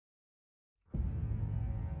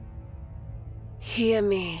Hear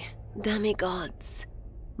me, demigods,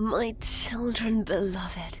 my children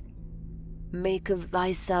beloved. Make of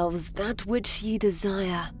thyselves that which ye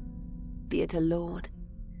desire, be it a lord,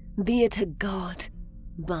 be it a god,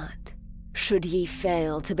 but should ye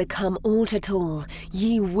fail to become aught at all,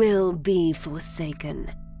 ye will be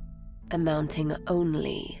forsaken, amounting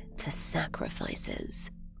only to sacrifices.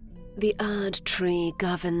 The Erdtree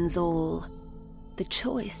governs all. The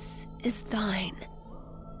choice is thine.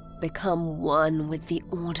 Become one with the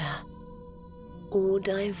order, or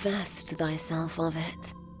divest thyself of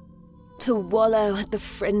it. To wallow at the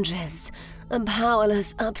fringes, a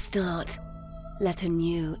powerless upstart, let a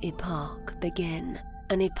new epoch begin,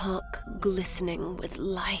 an epoch glistening with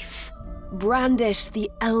life. Brandish the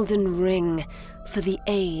Elden Ring for the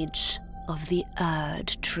age of the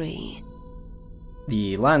Erdtree.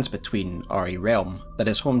 The Lands Between are a realm that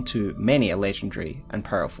is home to many a legendary and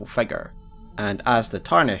powerful figure, and as the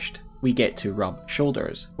Tarnished, we get to rub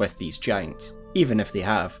shoulders with these giants, even if they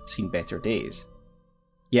have seen better days.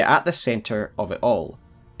 Yet at the centre of it all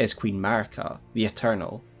is Queen Marika, the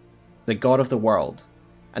Eternal, the god of the world,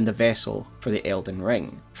 and the vessel for the Elden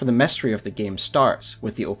Ring. For the mystery of the game starts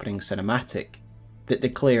with the opening cinematic that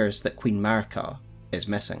declares that Queen Marika is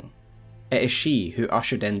missing. It is she who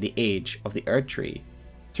ushered in the age of the Erdtree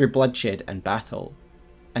through bloodshed and battle,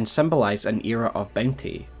 and symbolised an era of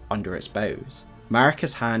bounty under its boughs.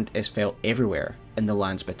 Marika's hand is felt everywhere in the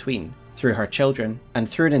Lands Between, through her children, and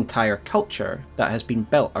through an entire culture that has been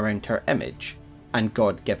built around her image and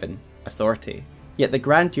God-given authority. Yet the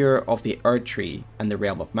grandeur of the Erdtree and the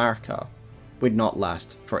realm of Marika would not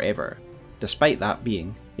last forever, despite that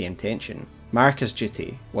being the intention. Marika's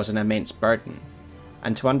duty was an immense burden,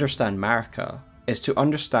 and to understand Marika is to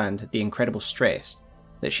understand the incredible stress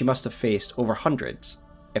that she must have faced over hundreds,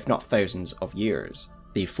 if not thousands of years.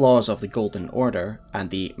 The flaws of the Golden Order and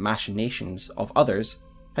the machinations of others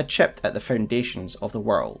had chipped at the foundations of the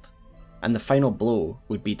world, and the final blow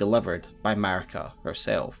would be delivered by Marika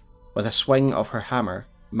herself. With a swing of her hammer,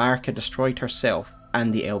 Marika destroyed herself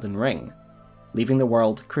and the Elden Ring, leaving the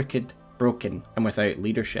world crooked, broken, and without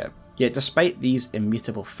leadership. Yet despite these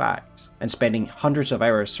immutable facts, and spending hundreds of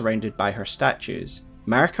hours surrounded by her statues,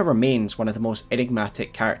 Marika remains one of the most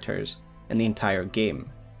enigmatic characters in the entire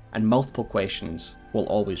game, and multiple questions will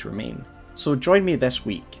always remain. So join me this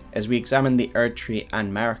week as we examine the Erdtree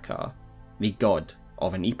and Marika, the god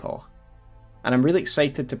of an epoch. And I'm really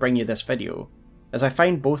excited to bring you this video, as I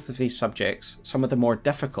find both of these subjects some of the more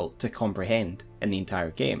difficult to comprehend in the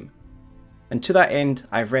entire game. And to that end,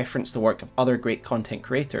 I've referenced the work of other great content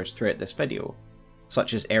creators throughout this video,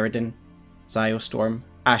 such as Erdden, Ziostorm,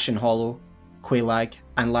 Ashen Hollow, Quelaag,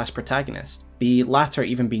 and Last Protagonist, the latter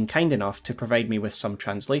even being kind enough to provide me with some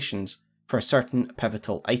translations for certain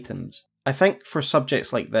pivotal items. I think for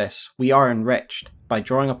subjects like this, we are enriched by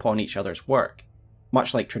drawing upon each other's work,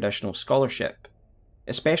 much like traditional scholarship,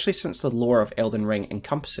 especially since the lore of Elden Ring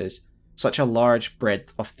encompasses such a large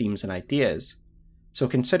breadth of themes and ideas. So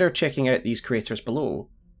consider checking out these creators below,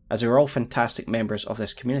 as they are all fantastic members of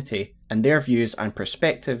this community, and their views and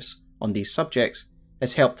perspectives on these subjects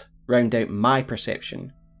has helped round out my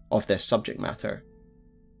perception of this subject matter.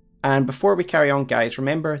 And before we carry on guys,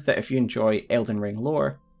 remember that if you enjoy Elden Ring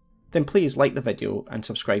lore, then please like the video and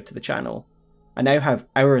subscribe to the channel. I now have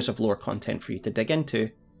hours of lore content for you to dig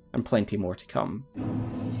into, and plenty more to come.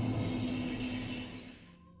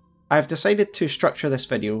 I've decided to structure this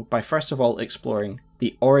video by first of all exploring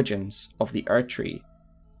the origins of the Erdtree,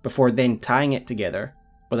 before then tying it together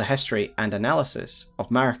with a history and analysis of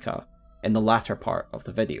Marika in the latter part of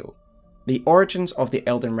the video. The origins of the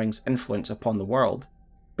Elden Ring's influence upon the world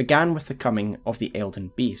began with the coming of the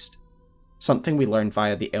Elden Beast, something we learn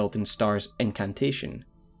via the Elden Star's incantation,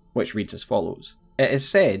 which reads as follows. It is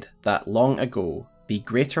said that long ago the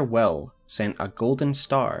Greater Will sent a golden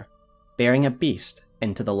star bearing a beast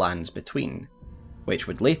into the Lands Between, which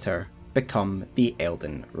would later become the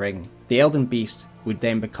Elden Ring. The Elden Beast would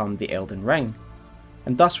then become the Elden Ring,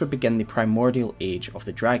 and thus would begin the primordial age of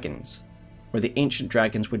the dragons, where the ancient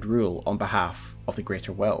dragons would rule on behalf of the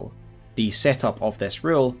Greater Will. The setup of this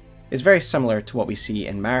rule is very similar to what we see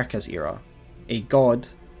in Marika's era, a god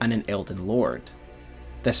and an Elden Lord.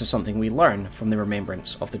 This is something we learn from the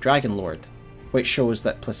remembrance of the Dragon Lord, which shows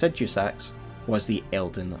that Placidusax was the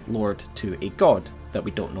Elden Lord to a god that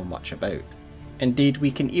we don't know much about. Indeed,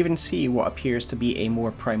 we can even see what appears to be a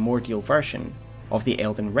more primordial version of the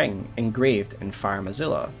Elden Ring engraved in Farum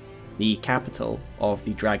Azula, the capital of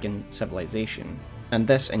the dragon civilization. And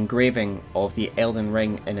this engraving of the Elden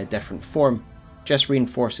Ring in a different form just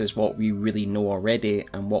reinforces what we really know already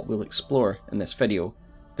and what we'll explore in this video,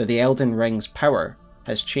 that the Elden Ring's power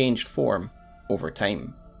has changed form over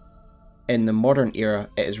time. In the modern era,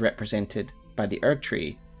 it is represented by the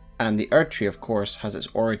Erdtree, and the Erdtree of course has its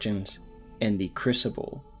origins in the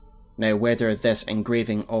Crucible. Now, whether this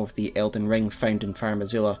engraving of the Elden Ring found in Farum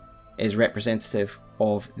Azula is representative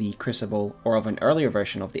of the Crucible or of an earlier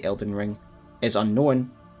version of the Elden Ring is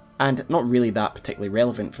unknown, and not really that particularly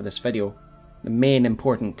relevant for this video. The main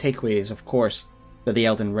important takeaway is of course that the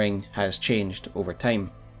Elden Ring has changed over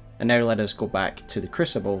time. And now let us go back to the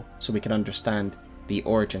Crucible so we can understand the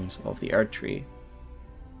origins of the Erdtree.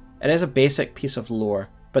 It is a basic piece of lore,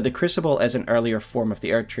 but the Crucible is an earlier form of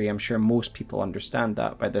the Erdtree. I'm sure most people understand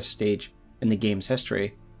that by this stage in the game's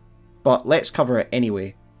history. But let's cover it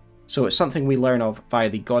anyway. So it's something we learn of via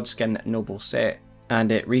the Godskin Noble set,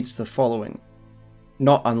 and it reads the following.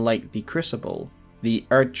 Not unlike the Crucible, the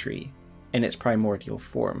Erdtree in its primordial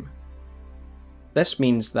form. This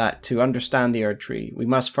means that to understand the Erdtree, we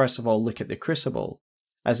must first of all look at the Crucible,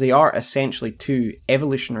 as they are essentially two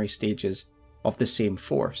evolutionary stages of the same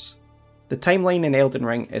force. The timeline in Elden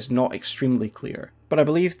Ring is not extremely clear, but I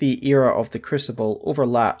believe the era of the Crucible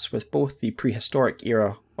overlaps with both the prehistoric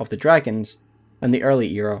era of the dragons and the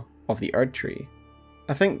early era of the Erdtree.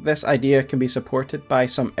 I think this idea can be supported by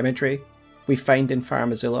some imagery we find in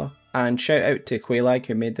Farum Azula, and shout out to Quailag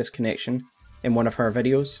who made this connection in one of her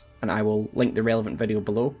videos, and I will link the relevant video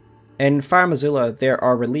below. In Farum Azula there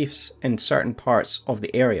are reliefs in certain parts of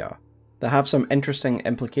the area that have some interesting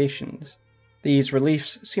implications. These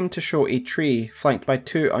reliefs seem to show a tree flanked by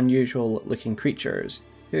two unusual looking creatures,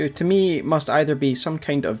 who to me must either be some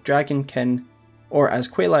kind of dragonkin, or as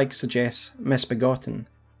Quailag suggests, misbegotten.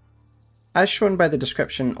 As shown by the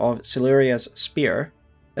description of Siluria's spear,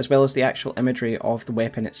 as well as the actual imagery of the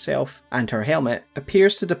weapon itself and her helmet,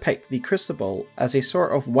 appears to depict the Crucible as a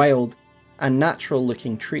sort of wild and natural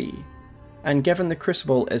looking tree, and given the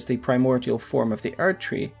Crucible is the primordial form of the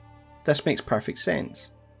Erdtree, this makes perfect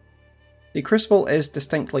sense. The Crucible is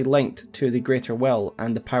distinctly linked to the Greater Will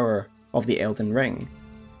and the power of the Elden Ring,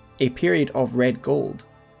 a period of red gold,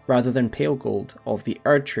 rather than pale gold of the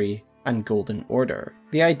Erdtree and Golden Order.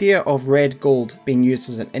 The idea of red gold being used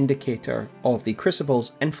as an indicator of the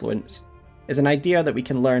Crucible's influence is an idea that we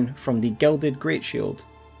can learn from the gilded Great Shield,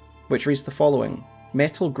 which reads the following.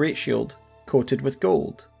 Metal Great Shield coated with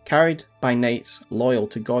gold, carried by knights loyal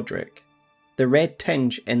to Godric. The red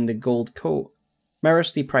tinge in the gold coat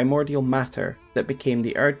mirrors the primordial matter that became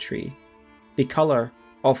the Erdtree, the colour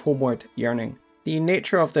of homeward yearning. The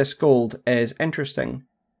nature of this gold is interesting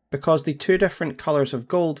because the two different colours of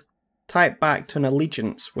gold tie it back to an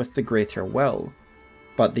allegiance with the Greater Will,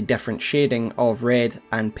 but the different shading of red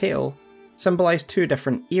and pale symbolise two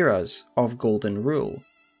different eras of golden rule,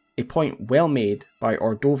 a point well made by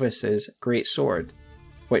Ordovis's great sword,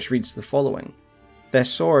 which reads the following. This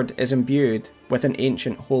sword is imbued with an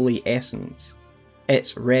ancient holy essence.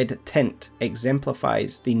 Its red tint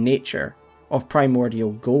exemplifies the nature of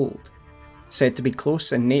primordial gold, said to be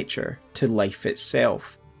close in nature to life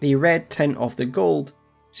itself. The red tint of the gold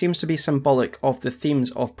seems to be symbolic of the themes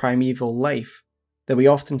of primeval life that we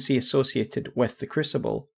often see associated with the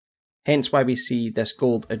Crucible, hence why we see this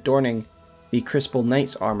gold adorning the Crucible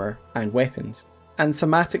Knight's armour and weapons. And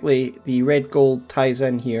thematically, the red gold ties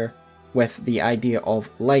in here with the idea of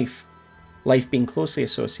life being closely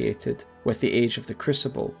associated with the age of the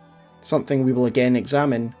Crucible, something we will again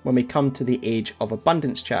examine when we come to the Age of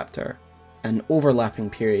Abundance chapter, an overlapping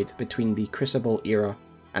period between the Crucible era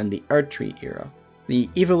and the Erdtree era. The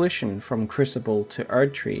evolution from Crucible to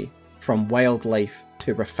Erdtree, from wild life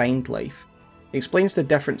to refined life, explains the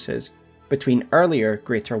differences between earlier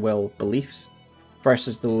Greater Will beliefs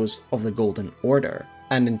versus those of the Golden Order,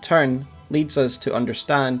 and in turn leads us to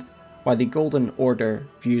understand why the Golden Order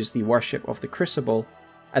views the worship of the Crucible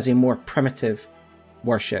as a more primitive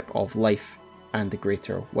worship of life and the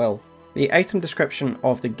Greater Will. The item description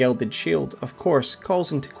of the Gilded Shield of course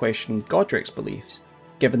calls into question Godric's beliefs,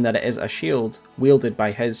 given that it is a shield wielded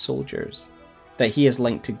by his soldiers, that he is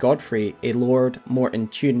linked to Godfrey, a lord more in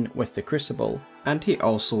tune with the Crucible, and he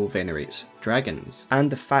also venerates dragons,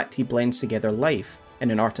 and the fact he blends together life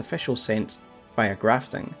in an artificial sense via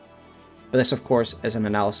grafting. But this of course is an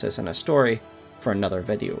analysis and a story for another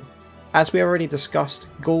video. As we already discussed,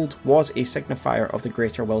 gold was a signifier of the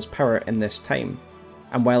Greater Will's power in this time,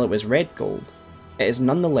 and while it was red gold, it is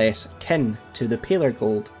nonetheless kin to the paler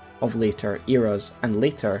gold of later eras and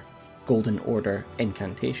later Golden Order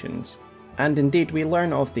incantations. And indeed we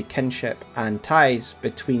learn of the kinship and ties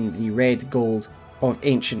between the red gold of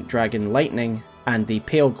ancient dragon lightning and the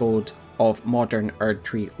pale gold of modern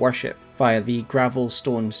Erdtree worship via the gravel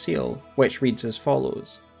stone seal, which reads as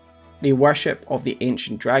follows. The worship of the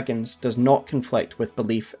ancient dragons does not conflict with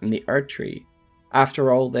belief in the Erdtree,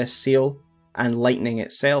 After all, this seal and lightning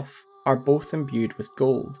itself are both imbued with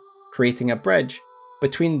gold, creating a bridge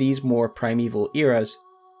between these more primeval eras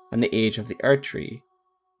and the age of the Erdtree.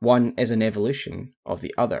 One is an evolution of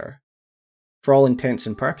the other. For all intents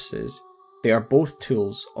and purposes, they are both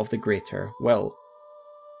tools of the greater will.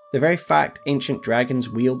 The very fact ancient dragons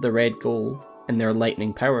wield the red gold in their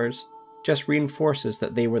lightning powers just reinforces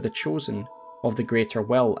that they were the chosen of the greater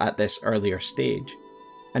will at this earlier stage.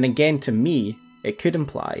 And again, to me, it could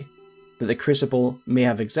imply that the Crucible may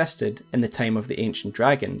have existed in the time of the ancient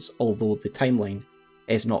dragons, although the timeline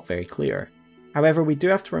is not very clear. However, we do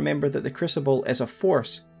have to remember that the Crucible is a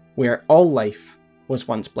force where all life was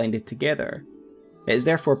once blended together. It is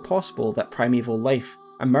therefore possible that primeval life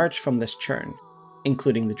emerged from this churn,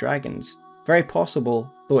 including the dragons. Very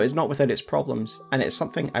possible, though it is not without its problems, and it is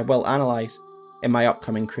something I will analyse in my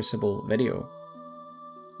upcoming Crucible video.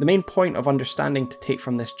 The main point of understanding to take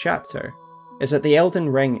from this chapter is that the Elden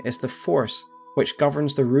Ring is the force which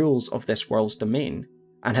governs the rules of this world's domain,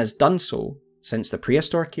 and has done so since the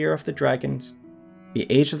prehistoric era of the dragons, the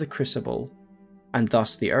age of the Crucible, and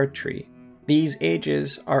thus the Erdtree. These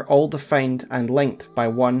ages are all defined and linked by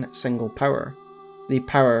one single power, the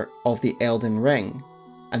power of the Elden Ring,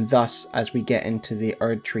 and thus as we get into the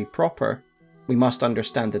Erdtree proper, we must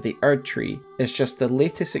understand that the Erdtree is just the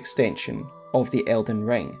latest extension of the Elden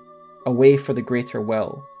Ring, a way for the greater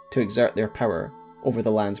will to exert their power over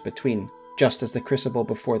the lands between, just as the Crucible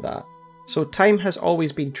before that. So time has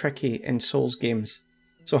always been tricky in Souls games.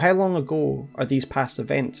 So how long ago are these past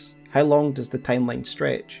events? How long does the timeline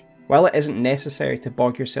stretch? While it isn't necessary to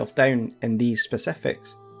bog yourself down in these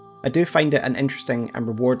specifics, I do find it an interesting and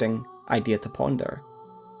rewarding idea to ponder.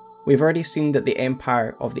 We've already seen that the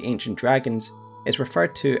Empire of the Ancient Dragons is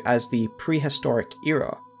referred to as the Prehistoric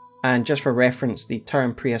Era, and just for reference, the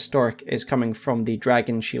term prehistoric is coming from the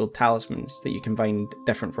dragon shield talismans that you can find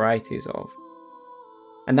different varieties of.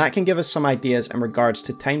 And that can give us some ideas in regards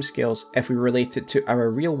to timescales if we relate it to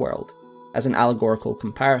our real world as an allegorical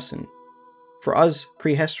comparison. For us,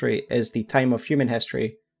 prehistory is the time of human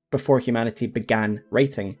history before humanity began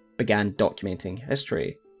writing, began documenting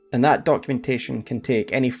history. And that documentation can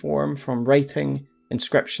take any form from writing,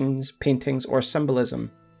 inscriptions, paintings, or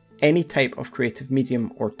symbolism, any type of creative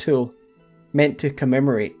medium or tool meant to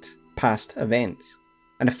commemorate past events.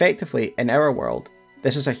 And effectively, in our world,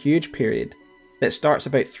 this is a huge period that starts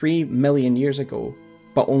about 3 million years ago,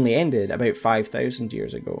 but only ended about 5,000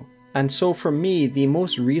 years ago. And so for me, the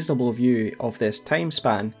most reasonable view of this time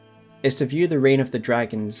span is to view the reign of the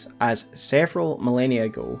dragons as several millennia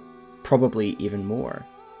ago, probably even more.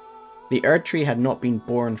 The Erdtree had not been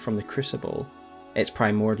born from the Crucible, its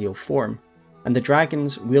primordial form, and the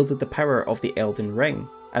dragons wielded the power of the Elden Ring,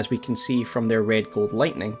 as we can see from their red gold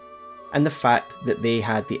lightning, and the fact that they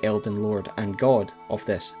had the Elden Lord and God of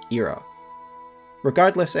this era.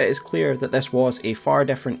 Regardless, it is clear that this was a far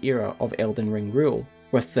different era of Elden Ring rule,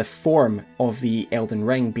 with the form of the Elden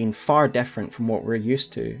Ring being far different from what we're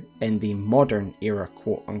used to in the modern era,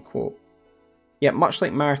 quote unquote. Yet much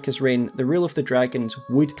like Marika's reign, the rule of the dragons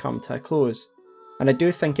would come to a close, and I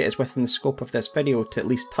do think it is within the scope of this video to at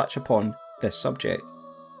least touch upon this subject.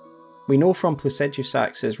 We know from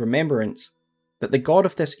Placidusax's remembrance that the god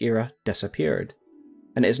of this era disappeared,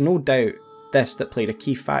 and it is no doubt this that played a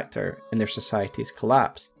key factor in their society's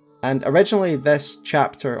collapse. And originally this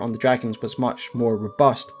chapter on the dragons was much more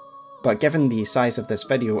robust, but given the size of this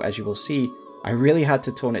video, as you will see, I really had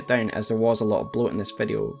to tone it down as there was a lot of bloat in this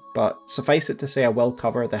video, but suffice it to say I will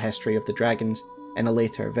cover the history of the dragons in a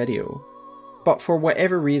later video. But for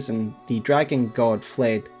whatever reason, the dragon god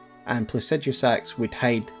fled and Placidusax would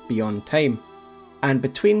hide beyond time, and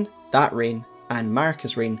between that reign and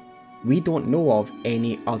Marika's reign, we don't know of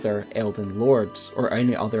any other Elden Lords or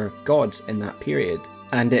any other gods in that period.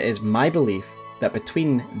 And it is my belief that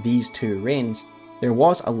between these two reigns, there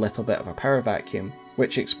was a little bit of a power vacuum,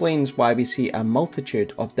 which explains why we see a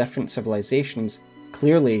multitude of different civilizations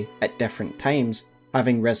clearly at different times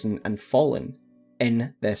having risen and fallen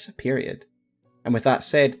in this period. And with that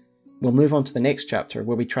said, we'll move on to the next chapter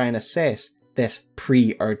where we try and assess this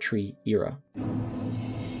pre-Erdtree era.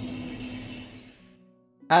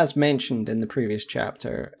 As mentioned in the previous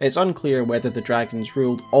chapter, it's unclear whether the dragons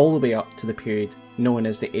ruled all the way up to the period known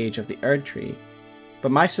as the Age of the Erdtree,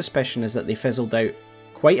 but my suspicion is that they fizzled out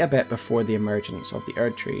quite a bit before the emergence of the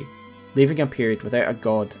Erdtree, leaving a period without a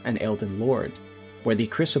god and Elden Lord, where the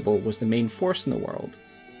Crucible was the main force in the world.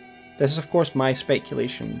 This is of course my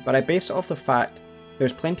speculation, but I base it off the fact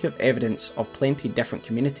there's plenty of evidence of plenty different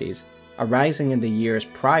communities arising in the years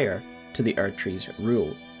prior to the Erdtree's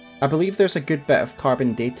rule. I believe there's a good bit of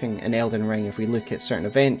carbon dating in Elden Ring if we look at certain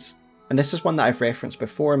events, and this is one that I've referenced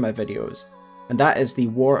before in my videos, and that is the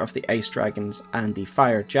War of the Ice Dragons and the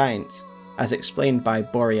Fire Giants, as explained by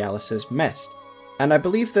Borealis's Mist. And I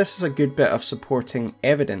believe this is a good bit of supporting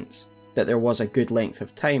evidence that there was a good length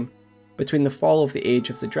of time between the fall of the Age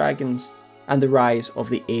of the Dragons and the rise of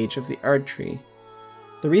the Age of the Erdtree.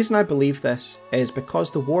 The reason I believe this is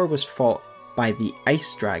because the war was fought by the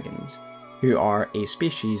Ice Dragons, who are a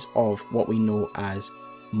species of what we know as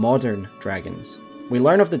modern dragons. We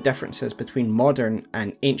learn of the differences between modern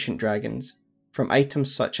and ancient dragons from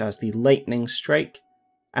items such as the Lightning Strike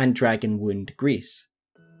and Dragon Wound Grease.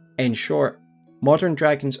 In short, modern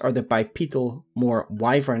dragons are the bipedal, more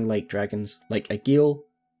wyvern-like dragons like Agheel,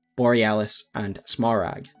 Borealis and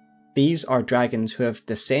Smaragd. These are dragons who have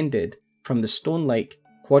descended from the stone-like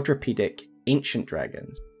quadrupedic ancient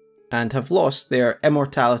dragons, and have lost their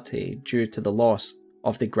immortality due to the loss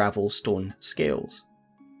of the gravel stone scales.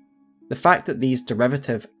 The fact that these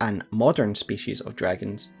derivative and modern species of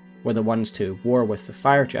dragons were the ones to war with the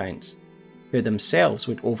fire giants, who themselves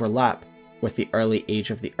would overlap with the early age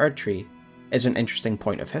of the Erdtree, is an interesting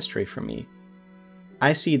point of history for me.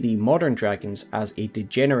 I see the modern dragons as a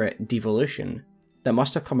degenerate devolution that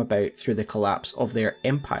must have come about through the collapse of their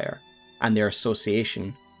empire and their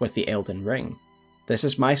association with the Elden Ring. This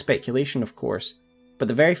is my speculation, of course, but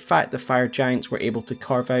the very fact the fire giants were able to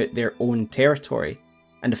carve out their own territory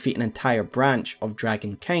and defeat an entire branch of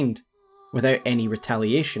dragonkind without any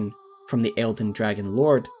retaliation from the Elden Dragon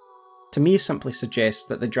Lord, to me simply suggests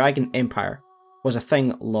that the Dragon Empire was a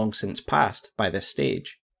thing long since past by this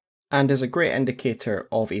stage, and is a great indicator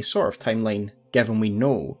of a sort of timeline, given we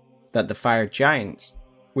know that the fire giants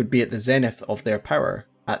would be at the zenith of their power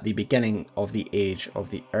at the beginning of the age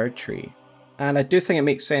of the Erdtree. And I do think it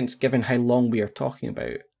makes sense given how long we are talking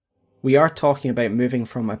about. We are talking about moving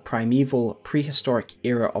from a primeval, prehistoric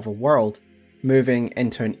era of a world, moving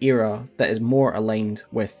into an era that is more aligned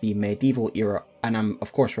with the medieval era, and I'm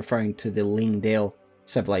of course referring to the Leyndell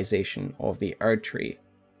civilization of the Erdtree.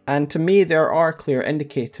 And to me there are clear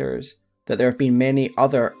indicators that there have been many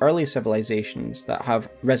other early civilizations that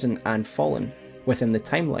have risen and fallen within the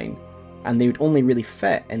timeline, and they would only really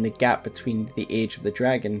fit in the gap between the Age of the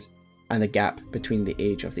Dragons and the gap between the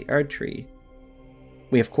Age of the Erdtree.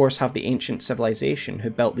 We of course have the ancient civilization who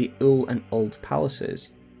built the Ul and Uld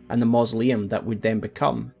palaces, and the mausoleum that would then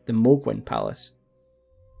become the Godwyn Palace.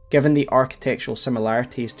 Given the architectural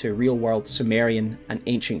similarities to real-world Sumerian and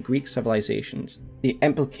ancient Greek civilizations, the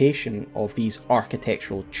implication of these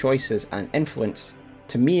architectural choices and influence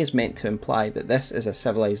to me is meant to imply that this is a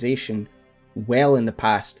civilization well in the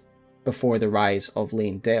past before the rise of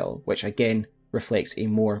Leyndell, which again reflects a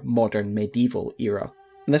more modern medieval era.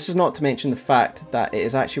 And this is not to mention the fact that it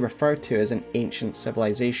is actually referred to as an ancient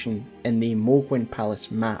civilization in the Godwyn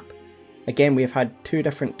Palace map. Again, we have had two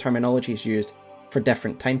different terminologies used for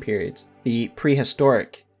different time periods: the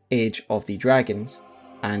prehistoric age of the dragons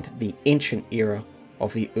and the ancient era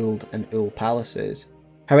of the Uld and Ul palaces.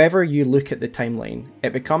 However you look at the timeline,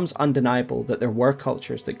 it becomes undeniable that there were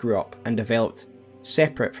cultures that grew up and developed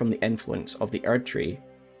separate from the influence of the Erdtree.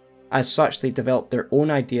 As such, they developed their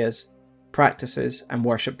own ideas, practices, and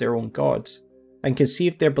worshipped their own gods, and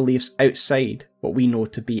conceived their beliefs outside what we know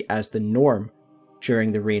to be as the norm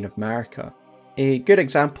during the reign of Marika. A good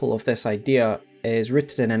example of this idea is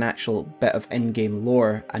rooted in an actual bit of in-game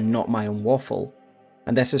lore and not my own waffle,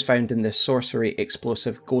 and this is found in the Sorcery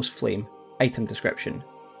Explosive Ghost Flame item description,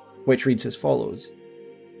 which reads as follows: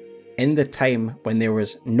 "In the time when there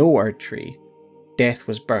was no Erdtree, death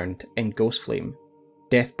was burned in Ghost Flame.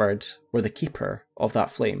 Deathbirds were the keeper of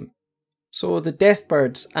that flame." So the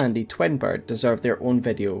Deathbirds and the Twin Bird deserve their own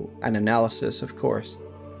video and analysis, of course,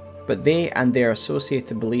 but they and their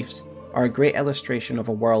associated beliefs are a great illustration of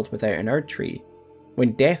a world without an Erdtree,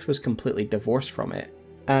 when death was completely divorced from it.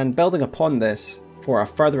 And building upon this, for a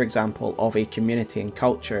further example of a community and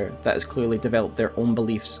culture that has clearly developed their own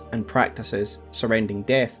beliefs and practices surrounding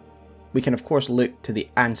death, we can of course look to the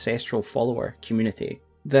ancestral follower community.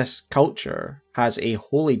 This culture has a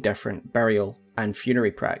wholly different burial and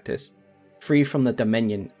funerary practice, free from the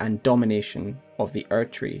dominion and domination of the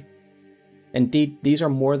Erdtree. Indeed, these are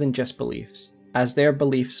more than just beliefs, as their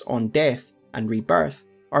beliefs on death and rebirth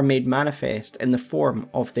are made manifest in the form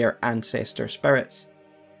of their ancestor spirits.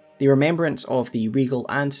 The remembrance of the regal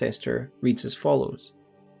ancestor reads as follows: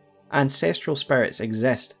 "Ancestral spirits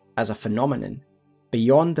exist as a phenomenon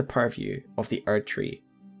beyond the purview of the Erdtree.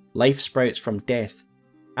 Life sprouts from death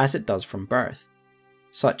as it does from birth.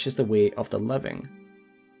 Such is the way of the living."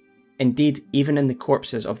 Indeed, even in the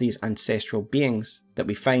corpses of these ancestral beings that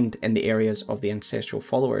we find in the areas of the ancestral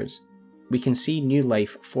followers, we can see new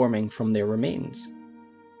life forming from their remains.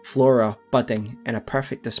 flora budding in a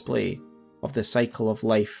perfect display of the cycle of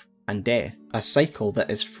life and death, a cycle that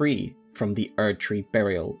is free from the Erdtree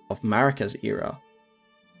burial of Marika's era.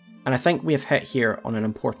 And I think we have hit here on an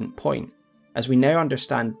important point, as we now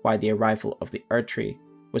understand why the arrival of the Erdtree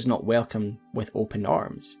was not welcomed with open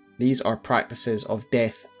arms. These are practices of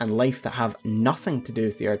death and life that have nothing to do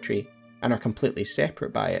with the Erdtree and are completely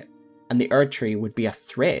separate by it, and the Erdtree would be a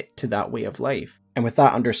threat to that way of life. And with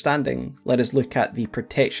that understanding, let us look at the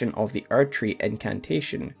protection of the Erdtree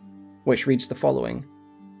incantation, which reads the following.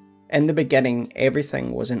 In the beginning,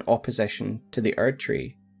 everything was in opposition to the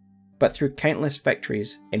Erdtree, but through countless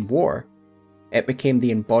victories in war, it became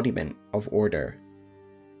the embodiment of order.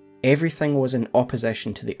 Everything was in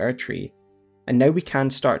opposition to the Erdtree, and now we can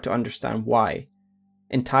start to understand why.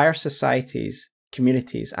 Entire societies,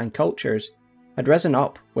 communities, and cultures had risen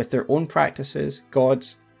up with their own practices,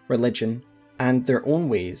 gods, religion, and their own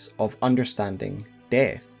ways of understanding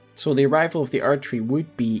death. So the arrival of the Erdtree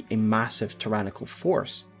would be a massive tyrannical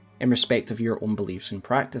force in respect of your own beliefs and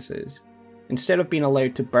practices. Instead of being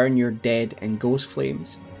allowed to burn your dead in ghost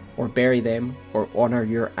flames, or bury them, or honour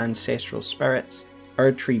your ancestral spirits,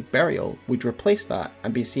 Erdtree burial would replace that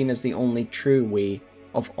and be seen as the only true way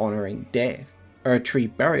of honouring death.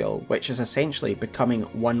 Erdtree burial, which is essentially becoming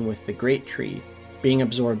one with the Greattree, being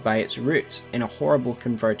absorbed by its roots in a horrible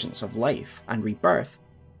convergence of life and rebirth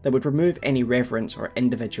that would remove any reverence or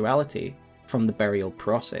individuality from the burial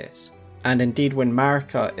process. And indeed, when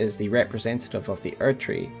Marika is the representative of the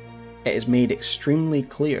Erdtree, it is made extremely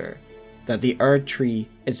clear that the Erdtree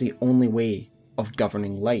is the only way of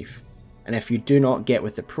governing life, and if you do not get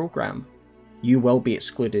with the program, you will be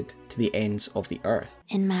excluded to the ends of the earth.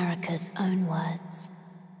 In Marika's own words,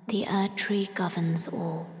 the Erdtree governs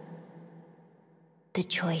all. The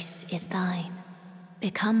choice is thine.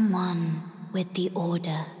 Become one with the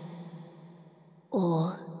order,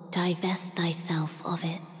 or divest thyself of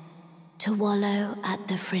it, to wallow at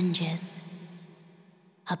the fringes,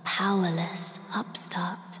 a powerless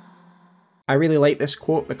upstart. I really like this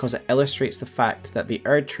quote because it illustrates the fact that the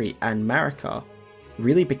Erdtree and Marika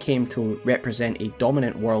really became to represent a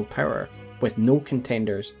dominant world power with no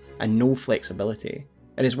contenders and no flexibility.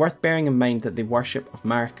 It is worth bearing in mind that the worship of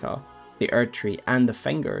Marika, the Erdtree, and the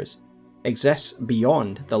Fingers exists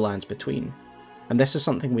beyond the lands between. And this is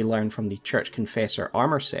something we learn from the Church Confessor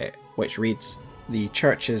armour set, which reads, "The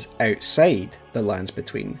churches outside the lands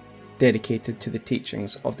between, dedicated to the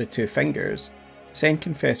teachings of the two Fingers, send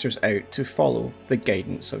confessors out to follow the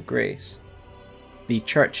guidance of grace." The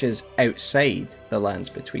churches outside the lands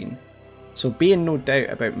between. So be in no doubt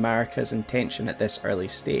about Marika's intention at this early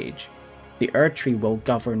stage. The Erdtree will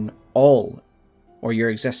govern all, or your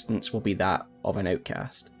existence will be that of an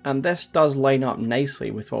outcast. And this does line up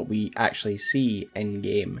nicely with what we actually see in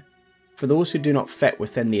game. For those who do not fit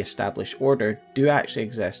within the established order do actually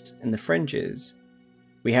exist in the fringes.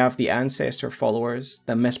 We have the Ancestor followers,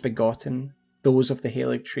 the Misbegotten, those of the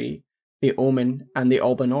Halig Tree, the Omen, and the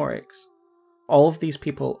Albinaurics. All of these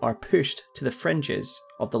people are pushed to the fringes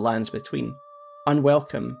of the lands between,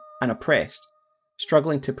 unwelcome and oppressed,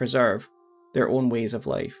 struggling to preserve their own ways of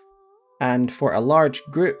life. And for a large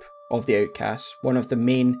group of the outcasts, one of the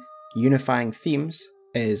main unifying themes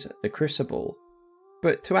is the Crucible.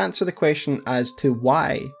 But to answer the question as to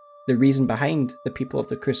why, the reason behind the people of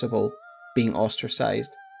the Crucible being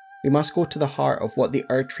ostracised, we must go to the heart of what the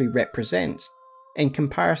Erdtree represents in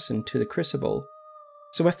comparison to the Crucible.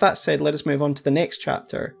 So with that said, let us move on to the next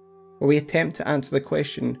chapter, where we attempt to answer the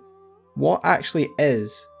question, what actually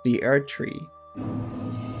is the Erdtree?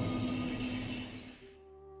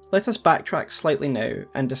 Let us backtrack slightly now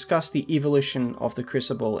and discuss the evolution of the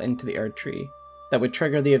Crucible into the Erdtree that would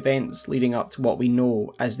trigger the events leading up to what we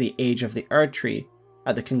know as the Age of the Erdtree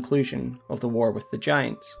at the conclusion of the War with the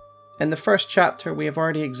Giants. In the first chapter we have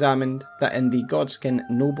already examined that in the Godskin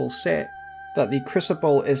Noble set, that the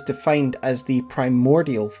Crucible is defined as the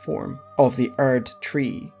primordial form of the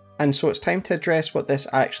Erdtree, and so it's time to address what this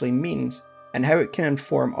actually means and how it can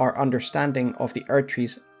inform our understanding of the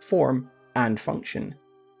Erdtree's form and function.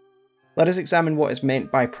 Let us examine what is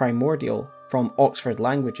meant by primordial from Oxford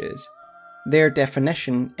Languages. Their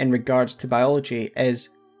definition in regards to biology is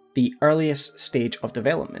the earliest stage of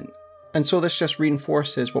development, and so this just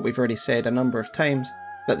reinforces what we've already said a number of times,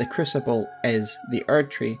 that the Crucible is the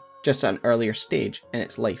Erdtree, just at an earlier stage in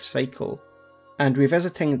its life cycle. And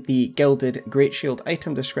revisiting the Gilded Great Shield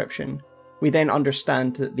item description, we then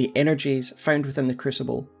understand that the energies found within the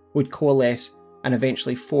Crucible would coalesce and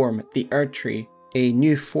eventually form the Erdtree, a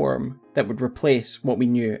new form that would replace what we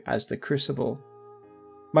knew as the Crucible.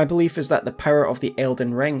 My belief is that the power of the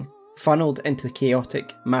Elden Ring, funneled into the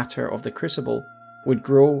chaotic matter of the Crucible, would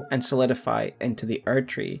grow and solidify into the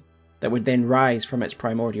Erdtree that would then rise from its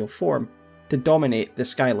primordial form to dominate the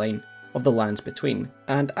skyline of the lands between.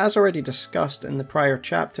 And as already discussed in the prior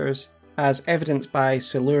chapters, as evidenced by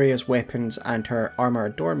Siluria's weapons and her armour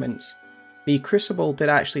adornments, the Crucible did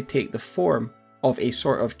actually take the form of a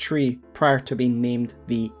sort of tree prior to being named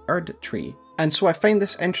the Erdtree. And so I find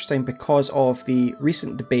this interesting because of the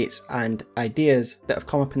recent debates and ideas that have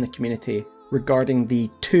come up in the community regarding the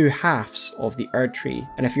two halves of the Erdtree.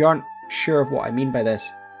 And if you aren't sure of what I mean by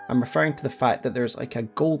this, I'm referring to the fact that there's like a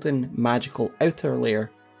golden magical outer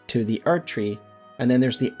layer to the Erdtree, and then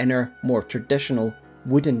there's the inner, more traditional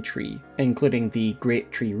wooden tree, including the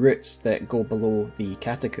Greattree roots that go below the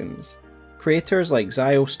catacombs. Creators like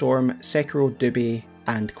Zyostorm, Sekiro Dubi,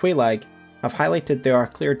 and Quelaag have highlighted there are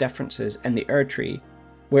clear differences in the Erdtree,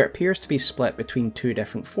 where it appears to be split between two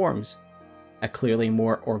different forms: a clearly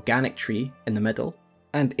more organic tree in the middle,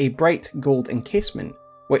 and a bright gold encasement,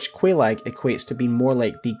 which Quelaag equates to being more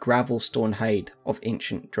like the gravelstone hide of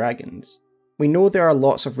ancient dragons. We know there are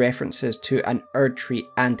lots of references to an Erdtree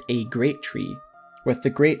and a Greattree, with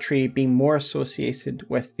the Greattree being more associated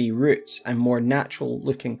with the roots and more natural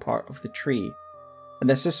looking part of the tree. And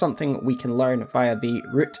this is something we can learn via the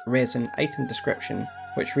root resin item description,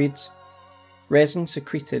 which reads, "Resin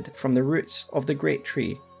secreted from the roots of the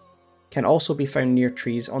Greattree can also be found near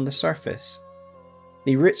trees on the surface.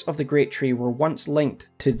 The roots of the Greattree were once linked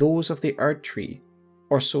to those of the Erdtree,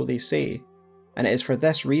 or so they say, and it is for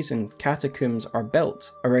this reason catacombs are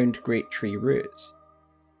built around Greattree roots."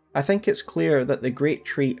 I think it's clear that the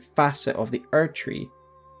Greattree facet of the Erdtree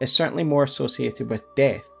is certainly more associated with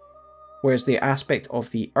death, whereas the aspect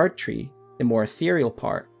of the Erdtree, the more ethereal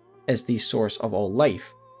part, is the source of all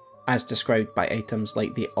life, as described by items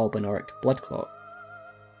like the Albinauric Bloodclot.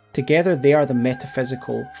 Together they are the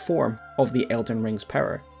metaphysical form of the Elden Ring's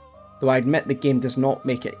power, though I admit the game does not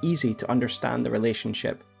make it easy to understand the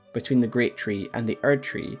relationship between the Greattree and the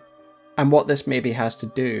Erdtree, and what this maybe has to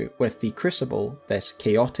do with the Crucible, this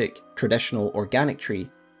chaotic, traditional organic tree,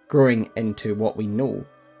 growing into what we know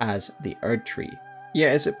as the Erdtree.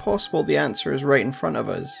 Yet is it possible the answer is right in front of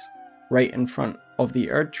us, right in front of the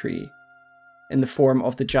Erdtree, in the form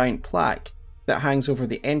of the giant plaque that hangs over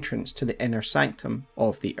the entrance to the inner sanctum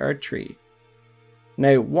of the Erdtree?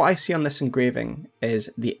 Now, what I see on this engraving is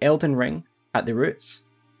the Elden Ring at the roots.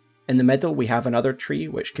 In the middle we have another tree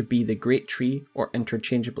which could be the Greattree or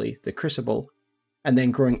interchangeably the Crucible, and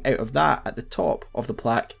then growing out of that at the top of the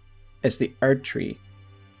plaque is the Erdtree.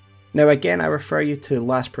 Now again I refer you to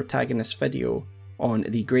Last Protagonist's video on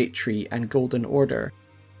the Greattree and Golden Order,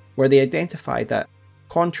 where they identify that,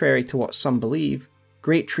 contrary to what some believe,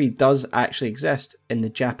 Greattree does actually exist in the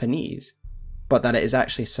Japanese, but that it is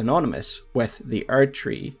actually synonymous with the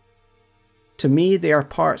Erdtree. To me they are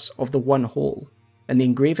parts of the one whole, and the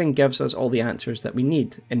engraving gives us all the answers that we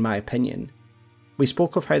need, in my opinion. We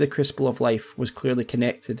spoke of how the Crucible of Life was clearly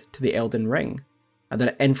connected to the Elden Ring, and that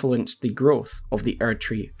it influenced the growth of the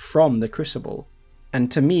Erdtree from the Crucible. And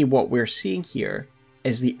to me what we're seeing here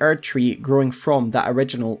is the Erdtree growing from that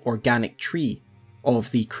original organic tree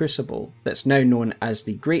of the Crucible that's now known as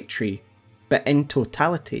the Greattree, but in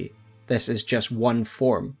totality this is just one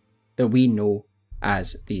form that we know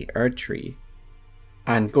as the Erdtree.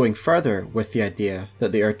 And going further with the idea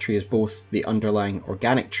that the Erdtree is both the underlying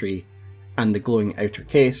organic tree and the glowing outer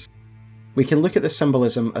case, we can look at the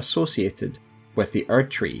symbolism associated with the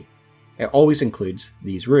Erdtree. It always includes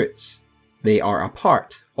these roots. They are a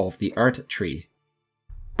part of the Erdtree.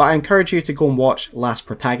 But I encourage you to go and watch Last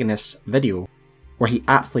Protagonist's video, where he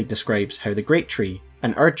aptly describes how the Greattree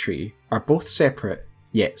and Erdtree are both separate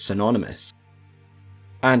yet synonymous.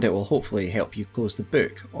 And it will hopefully help you close the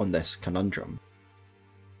book on this conundrum.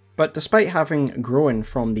 But despite having grown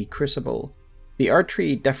from the Crucible, the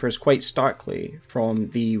Erdtree differs quite starkly from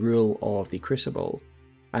the rule of the Crucible,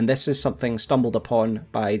 and this is something stumbled upon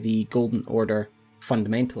by the Golden Order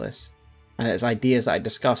fundamentalists, and it's ideas that I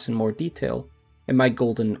discuss in more detail in my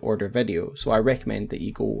Golden Order video, so I recommend that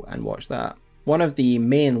you go and watch that. One of the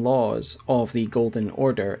main laws of the Golden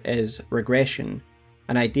Order is regression,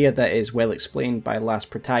 an idea that is well explained by Last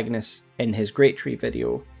Protagonist in his Greattree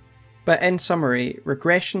video. But in summary,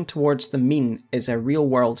 regression towards the mean is a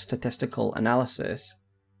real-world statistical analysis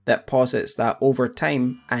that posits that over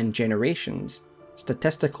time and generations,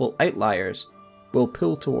 statistical outliers will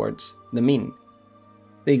pull towards the mean.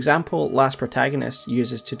 The example Last Protagonist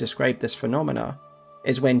uses to describe this phenomena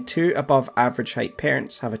is when two above average height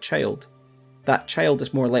parents have a child. That child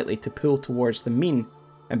is more likely to pull towards the mean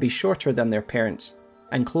and be shorter than their parents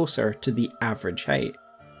and closer to the average height.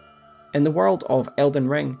 In the world of Elden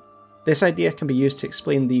Ring, This idea can be used to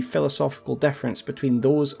explain the philosophical difference between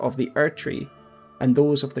those of the Erdtree and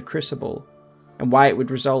those of the Crucible, and why it would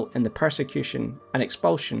result in the persecution and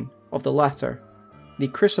expulsion of the latter. The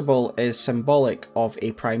Crucible is symbolic of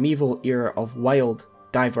a primeval era of wild,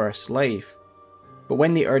 diverse life, but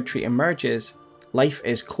when the Erdtree emerges, life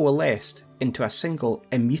is coalesced into a single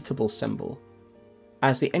immutable symbol.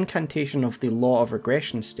 As the incantation of the law of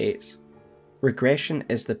regression states, regression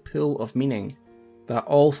is the pool of meaning that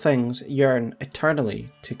all things yearn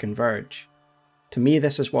eternally to converge. To me,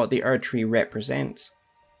 this is what the Erdtree represents.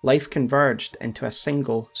 Life converged into a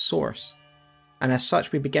single source, and as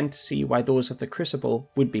such we begin to see why those of the Crucible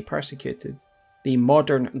would be persecuted. The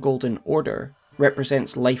modern Golden Order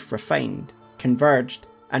represents life refined, converged,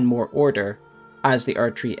 and more order, as the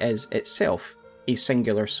Erdtree is itself a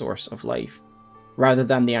singular source of life, rather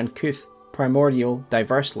than the uncouth, primordial,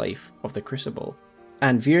 diverse life of the Crucible.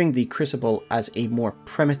 And viewing the Crucible as a more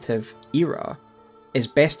primitive era is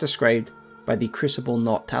best described by the Crucible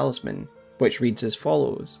Knot Talisman, which reads as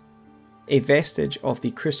follows: a vestige of the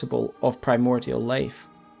Crucible of primordial life.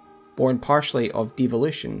 Born partially of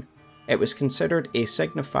devolution, it was considered a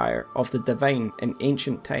signifier of the divine in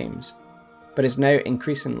ancient times, but is now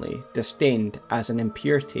increasingly disdained as an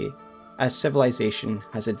impurity as civilization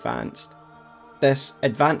has advanced. This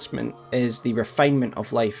advancement is the refinement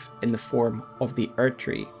of life in the form of the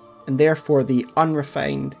Erdtree, and therefore the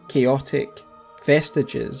unrefined, chaotic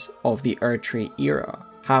vestiges of the Erdtree era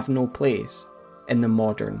have no place in the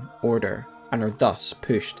modern order and are thus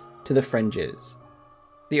pushed to the fringes.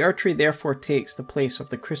 The Erdtree therefore takes the place of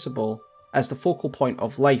the Crucible as the focal point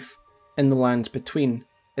of life in the lands between,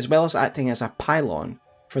 as well as acting as a pylon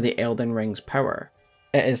for the Elden Ring's power.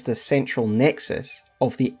 It is the central nexus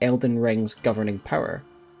of the Elden Ring's governing power,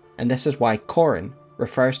 and this is why Corrin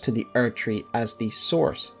refers to the Erdtree as the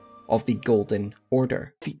source of the Golden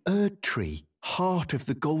Order. The Erdtree, heart of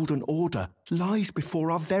the Golden Order, lies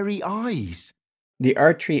before our very eyes. The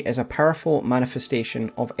Erdtree is a powerful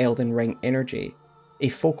manifestation of Elden Ring energy, a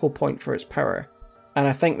focal point for its power, and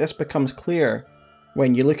I think this becomes clear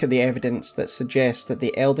when you look at the evidence that suggests that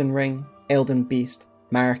the Elden Ring, Elden Beast,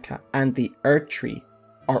 Marika, and the Erdtree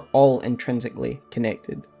are all intrinsically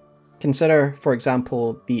connected. Consider, for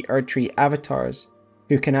example, the Erdtree avatars,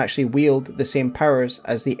 who can actually wield the same powers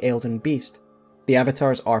as the Elden Beast. The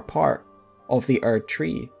avatars are part of the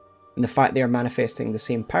Erdtree, and the fact they are manifesting the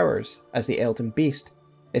same powers as the Elden Beast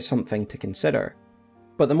is something to consider.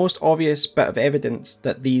 But the most obvious bit of evidence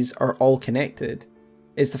that these are all connected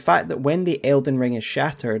is the fact that when the Elden Ring is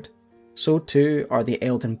shattered, so too are the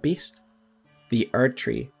Elden Beast, the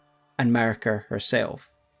Erdtree, and Marika herself.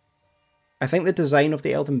 I think the design of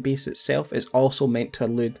the Elden Beast itself is also meant to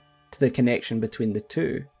allude to the connection between the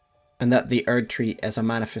two, and that the Erdtree is a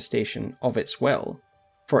manifestation of its will.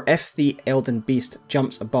 For if the Elden Beast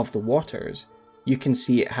jumps above the waters, you can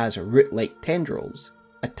see it has root-like tendrils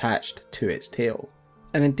attached to its tail.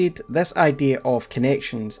 And indeed, this idea of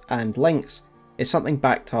connections and links is something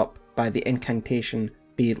backed up by the incantation,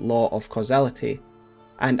 the law of causality,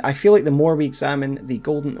 and I feel like the more we examine the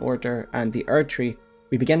Golden Order and the Erdtree,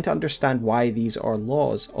 we begin to understand why these are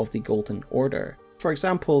laws of the Golden Order. For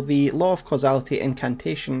example, the law of causality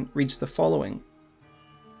incantation reads the following: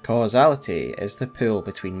 causality is the pull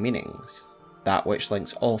between meanings, that which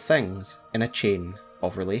links all things in a chain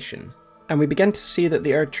of relation. And we begin to see that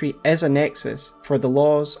the Erdtree is a nexus for the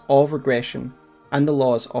laws of regression and the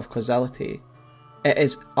laws of causality. It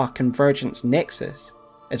is a convergence nexus,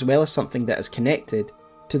 as well as something that is connected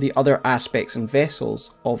to the other aspects and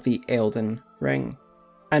vessels of the Elden Ring.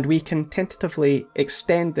 And we can tentatively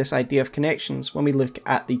extend this idea of connections when we look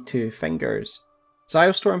at the two fingers.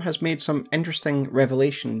 Zyostorm has made some interesting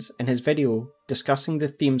revelations in his video discussing the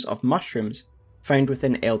themes of mushrooms found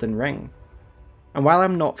within Elden Ring. And while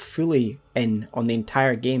I'm not fully in on the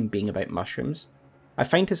entire game being about mushrooms, I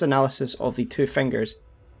find his analysis of the two fingers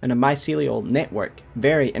and a mycelial network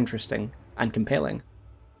very interesting and compelling.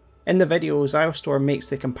 In the video, Zyostorm makes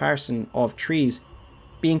the comparison of trees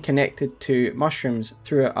being connected to mushrooms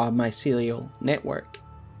through a mycelial network,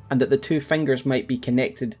 and that the two fingers might be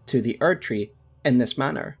connected to the Erdtree in this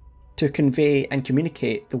manner, to convey and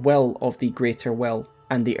communicate the will of the greater will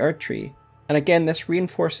and the Erdtree. And again, this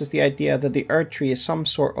reinforces the idea that the Erdtree is some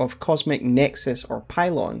sort of cosmic nexus or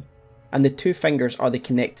pylon, and the two fingers are the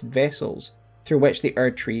connected vessels through which the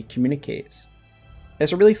Erdtree communicates.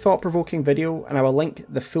 It's a really thought-provoking video, and I will link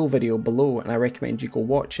the full video below and I recommend you go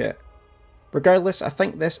watch it. Regardless, I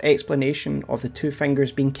think this explanation of the two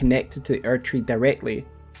fingers being connected to the Erdtree directly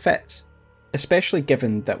fits, especially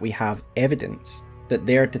given that we have evidence that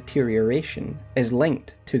their deterioration is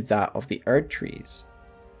linked to that of the Erdtrees.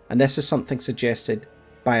 and this is something suggested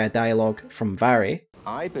by a dialogue from Vari.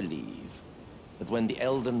 I believe that when the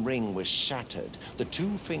Elden Ring was shattered, the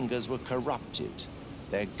two fingers were corrupted,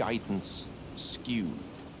 their guidance skewed.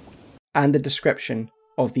 And the description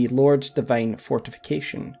of the Lord's divine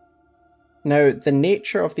fortification. Now, the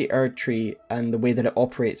nature of the Erdtree and the way that it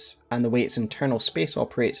operates and the way its internal space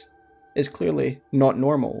operates is clearly not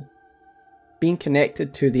normal. Being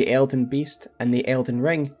connected to the Elden Beast and the Elden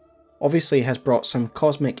Ring obviously has brought some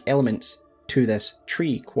cosmic elements to this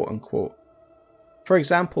tree, quote unquote. For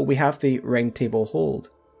example, we have the Round Table Hold,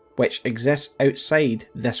 which exists outside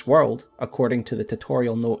this world according to the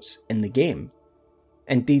tutorial notes in the game.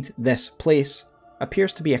 Indeed, this place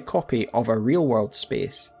appears to be a copy of a real world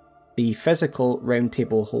space, the physical Round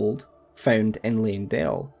Table Hold found in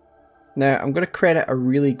Leyndell. Now, I'm going to credit a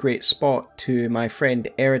really great spot to my friend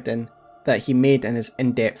Erdden that he made in his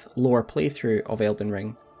in-depth lore playthrough of Elden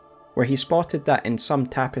Ring, where he spotted that in some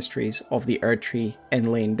tapestries of the Erdtree in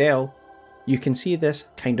Leyndell, you can see this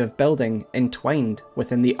kind of building entwined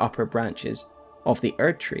within the upper branches of the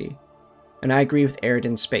Erdtree. And I agree with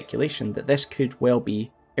Erdden's speculation that this could well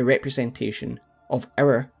be a representation of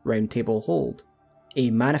our Round Table Hold, a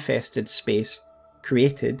manifested space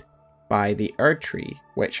created by the Erdtree,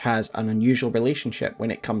 which has an unusual relationship when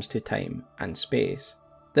it comes to time and space.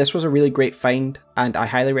 This was a really great find, and I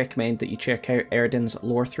highly recommend that you check out Erdden's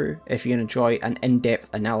lore through if you enjoy an in-depth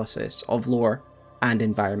analysis of lore and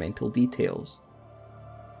environmental details.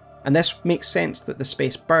 And this makes sense that the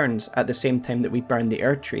space burns at the same time that we burn the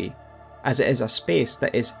Erdtree, as it is a space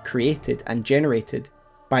that is created and generated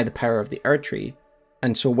by the power of the Erdtree,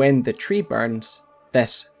 and so when the tree burns,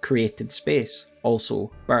 this created space also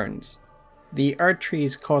burns. The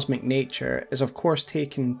Erdtree's cosmic nature is of course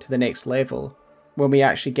taken to the next level when we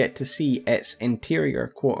actually get to see its interior,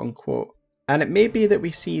 quote unquote. And it may be that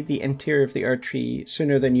we see the interior of the Erdtree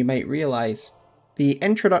sooner than you might realise. The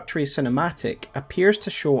introductory cinematic appears to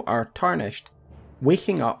show our Tarnished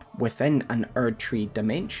waking up within an Erdtree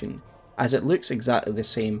dimension, as it looks exactly the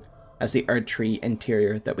same as the Erdtree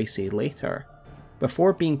interior that we see later,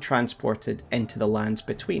 before being transported into the lands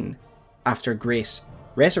between, after Grace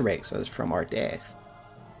resurrects us from our death,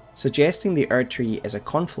 suggesting the Erdtree is a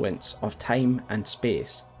confluence of time and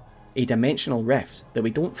space, a dimensional rift that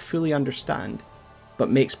we don't fully understand,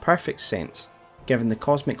 but makes perfect sense given the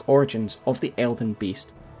cosmic origins of the Elden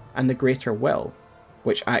Beast and the Greater Will,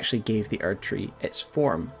 which actually gave the Erdtree its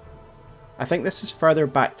form. I think this is further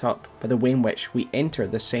backed up by the way in which we enter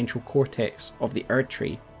the central cortex of the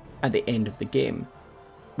Erdtree at the end of the game.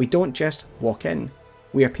 We don't just walk in,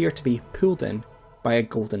 we appear to be pulled in by a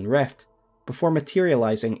golden rift, before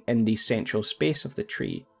materialising in the central space of the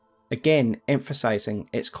tree, again emphasising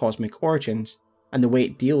its cosmic origins and the way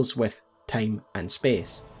it deals with time and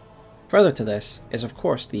space. Further to this is of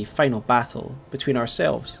course the final battle between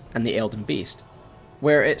ourselves and the Elden Beast,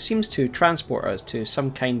 where it seems to transport us to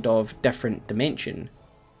some kind of different dimension,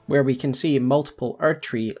 where we can see multiple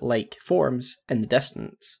Erdtree-like forms in the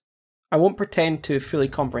distance. I won't pretend to fully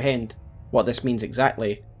comprehend what this means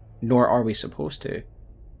exactly, nor are we supposed to,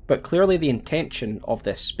 but clearly the intention of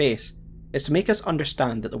this space is to make us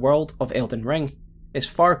understand that the world of Elden Ring is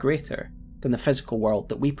far greater than the physical world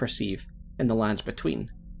that we perceive in the lands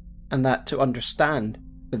between, and that to understand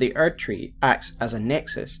that the Erdtree acts as a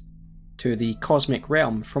nexus to the cosmic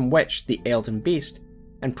realm from which the Elden Beast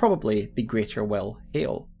and probably the Greater Will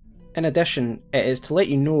hail. In addition, it is to let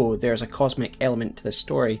you know there's a cosmic element to this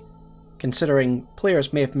story, considering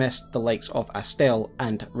players may have missed the likes of Astel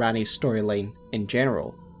and Ranni's storyline in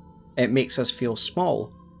general. It makes us feel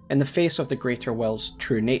small in the face of the Greater Will's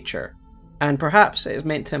true nature, and perhaps it is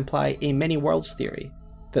meant to imply a many worlds theory,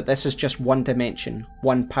 that this is just one dimension,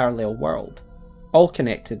 one parallel world, all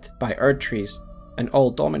connected by Erdtrees and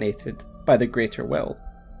all dominated by the Greater Will.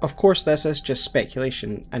 Of course this is just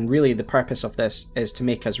speculation, and really the purpose of this is to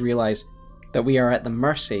make us realise that we are at the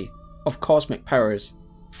mercy of cosmic powers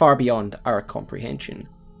far beyond our comprehension,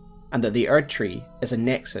 and that the Erdtree is a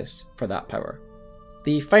nexus for that power.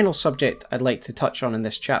 The final subject I'd like to touch on in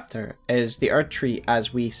this chapter is the Erdtree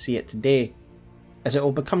as we see it today, as it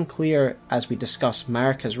will become clear as we discuss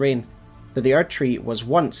Marika's reign that the Erdtree was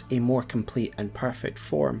once a more complete and perfect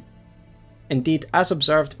form. Indeed, as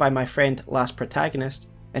observed by my friend Last Protagonist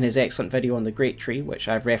in his excellent video on the Greattree, which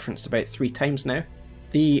I've referenced about 3 times now,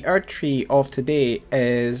 the Erdtree of today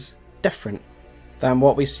is different than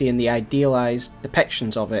what we see in the idealised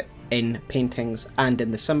depictions of it in paintings and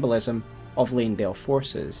in the symbolism of Leyndell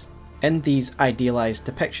forces. In these idealised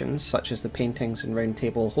depictions, such as the paintings in Round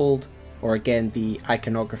Table Hold, or again the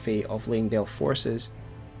iconography of Leyndell forces,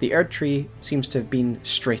 the Erdtree seems to have been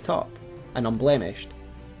straight up and unblemished.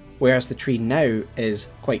 whereas the tree now is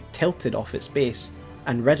quite tilted off its base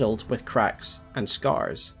and riddled with cracks and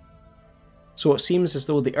scars. So it seems as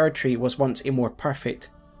though the Erdtree was once a more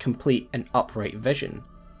perfect, complete and upright vision,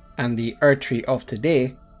 and the Erdtree of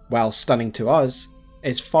today, while stunning to us,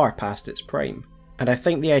 is far past its prime. And I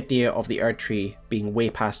think the idea of the Erdtree being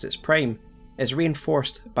way past its prime is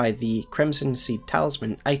reinforced by the Crimson Seed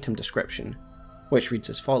Talisman item description, which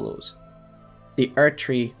reads as follows. The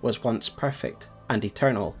Erdtree was once perfect and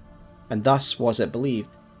eternal, and thus was it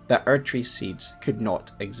believed that Erdtree seeds could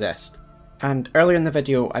not exist. And earlier in the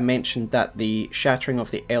video I mentioned that the shattering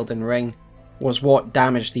of the Elden Ring was what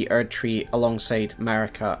damaged the Erdtree alongside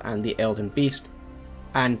Marika and the Elden Beast,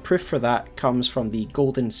 and proof for that comes from the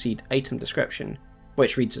Golden Seed item description,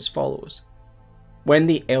 which reads as follows. When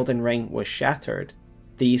the Elden Ring was shattered,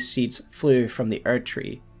 these seeds flew from the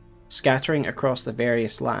Erdtree, scattering across the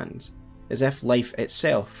various lands, as if life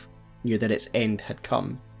itself knew that its end had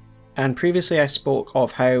come. And previously I spoke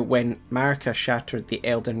of how when Marika shattered the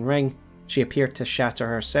Elden Ring, she appeared to shatter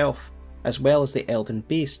herself, as well as the Elden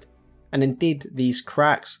Beast, and indeed these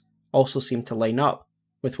cracks also seem to line up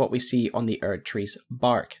with what we see on the Erdtree's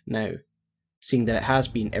bark now, seeing that it has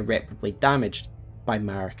been irreparably damaged by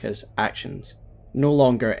Marika's actions, no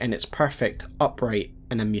longer in its perfect, upright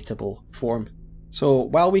and immutable form. So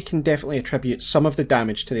while we can definitely attribute some of the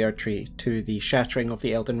damage to the Erdtree to the shattering of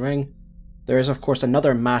the Elden Ring, there is of course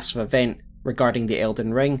another massive event regarding the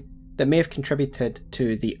Elden Ring that may have contributed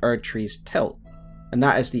to the Erdtree's tilt, and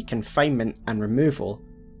that is the confinement and removal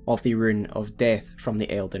of the Rune of Death from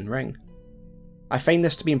the Elden Ring. I find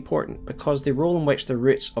this to be important because the role in which the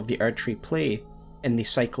roots of the Erdtree play in the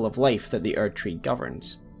cycle of life that the Erdtree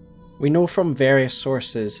governs. We know from various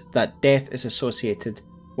sources that death is associated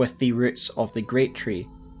with the roots of the Greattree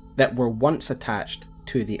that were once attached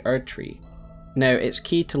to the Erdtree. Now it's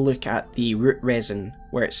key to look at the root resin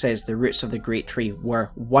where it says the roots of the Greattree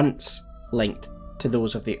were once linked to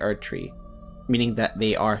those of the Erdtree, meaning that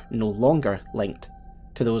they are no longer linked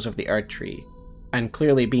to those of the Erdtree, and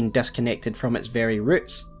clearly being disconnected from its very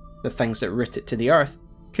roots, the things that root it to the earth,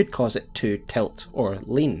 could cause it to tilt or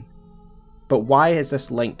lean. But why is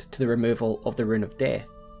this linked to the removal of the Rune of Death?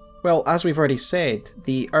 Well, as we've already said,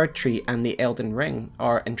 the Erdtree and the Elden Ring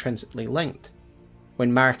are intrinsically linked.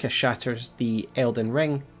 When Marika shatters the Elden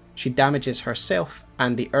Ring, she damages herself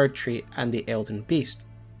and the Erdtree and the Elden Beast.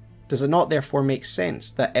 Does it not therefore make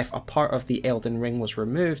sense that if a part of the Elden Ring was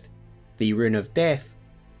removed, the Rune of Death,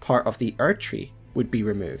 part of the Erdtree would be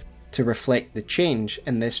removed, to reflect the change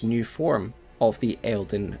in this new form of the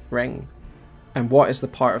Elden Ring? And what is the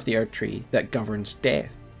part of the Erdtree that governs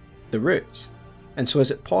death? The roots. And so is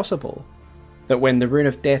it possible that when the Rune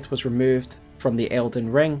of Death was removed from the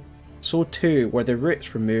Elden Ring, so too were the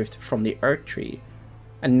roots removed from the Erdtree,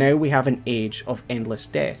 and now we have an age of endless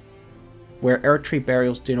death, where Erdtree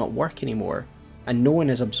burials do not work anymore, and no one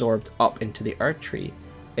is absorbed up into the Erdtree,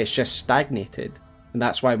 it's just stagnated, and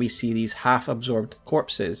that's why we see these half-absorbed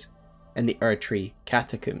corpses in the Erdtree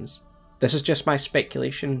catacombs. This is just my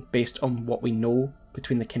speculation based on what we know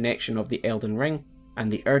between the connection of the Elden Ring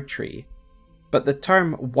and the Erdtree, but the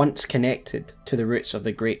term once connected to the roots of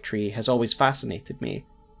the Greattree has always fascinated me,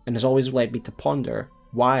 and has always led me to ponder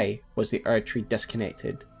why was the Erdtree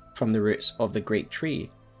disconnected from the roots of the Greattree,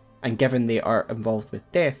 and given they are involved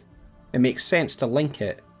with death, it makes sense to link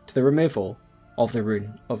it to the removal of the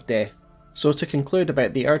Rune of Death. So to conclude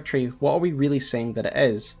about the Erdtree, what are we really saying that it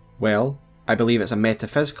is? Well, I believe it's a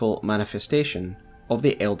metaphysical manifestation of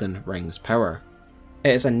the Elden Ring's power.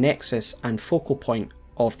 It is a nexus and focal point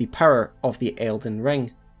of the power of the Elden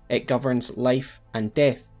Ring. It governs life and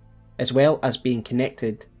death, as well as being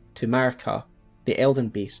connected to Marika, the Elden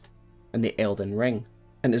Beast, and the Elden Ring,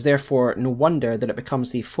 and is therefore no wonder that it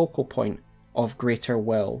becomes the focal point of greater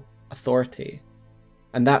will authority.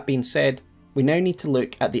 And that being said, we now need to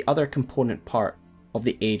look at the other component part of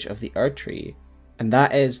the Age of the Erdtree, and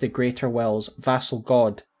that is the Greater Will's vassal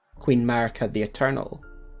god, Queen Marika the Eternal,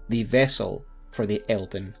 the vessel for the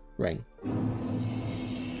Elden Ring.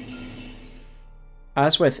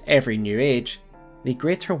 As with every new age, the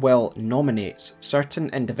Greater Will nominates certain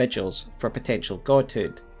individuals for potential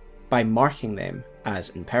godhood by marking them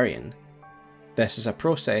as Empyrean. This is a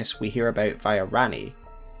process we hear about via Ranni,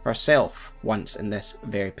 herself once in this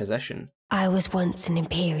very position. I was once an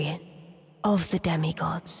Empyrean, of the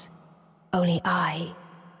demigods. Only I,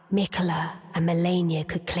 Miquella, and Malenia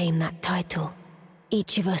could claim that title.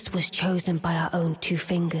 Each of us was chosen by our own two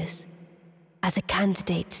fingers, as a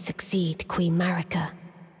candidate to succeed Queen Marika,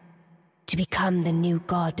 to become the new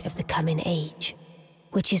god of the coming age,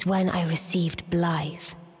 which is when I received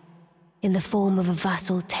Blythe, in the form of a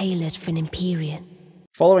vassal tailored for an Empyrean.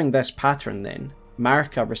 Following this pattern then,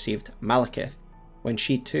 Marika received Malekith when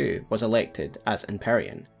she too was elected as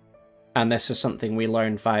Empyrean. And this is something we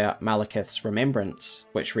learn via Malekith's remembrance,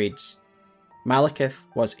 which reads, Malekith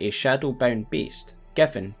was a shadow-bound beast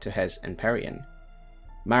given to his Empyrean.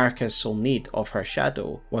 Marika's sole need of her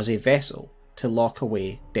shadow was a vessel to lock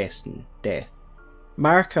away Destined Death.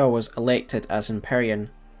 Marika was elected as Empyrean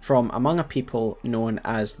from among a people known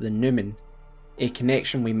as the Numen, a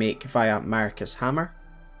connection we make via Marika's hammer,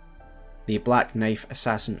 the Black Knife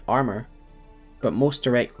Assassin armour, but most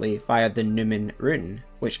directly via the Numen rune,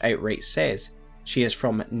 which outright says she is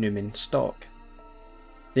from Numen stock.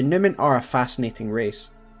 The Numen are a fascinating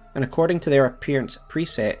race, and according to their appearance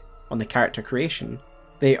preset on the character creation,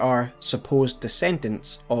 they are supposed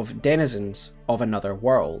descendants of denizens of another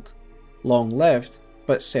world, long-lived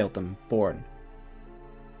but seldom born.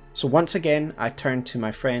 So once again I turn to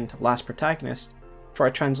my friend Last Protagonist for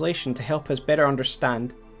a translation to help us better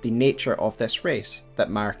understand the nature of this race that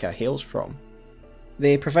Marika hails from.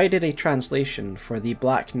 They provided a translation for the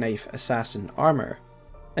Black Knife Assassin armour,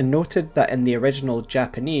 and noted that in the original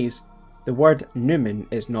Japanese, the word Numen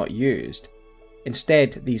is not used.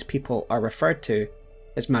 Instead, these people are referred to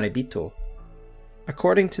as Maribito.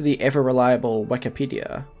 According to the ever-reliable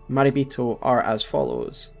Wikipedia, Maribito are as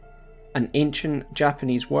follows: an ancient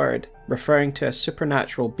Japanese word referring to a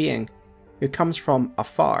supernatural being who comes from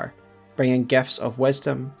afar, bringing gifts of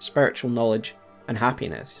wisdom, spiritual knowledge, and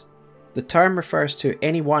happiness. The term refers to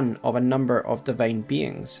any one of a number of divine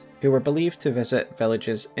beings who were believed to visit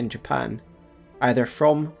villages in Japan, either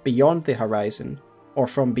from beyond the horizon or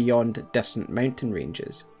from beyond distant mountain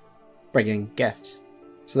ranges, bringing gifts.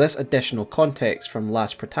 So this additional context from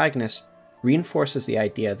Last Protagonist reinforces the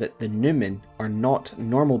idea that the Numen are not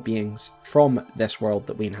normal beings from this world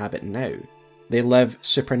that we inhabit now. They live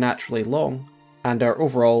supernaturally long and are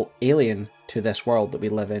overall alien to this world that we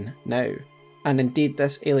live in now. And indeed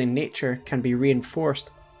this alien nature can be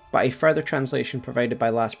reinforced by a further translation provided by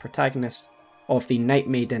Last Protagonist of the Night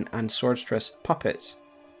Maiden and Swordstress puppets,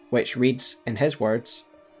 which reads in his words,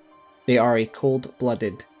 "They are a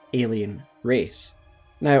cold-blooded alien race."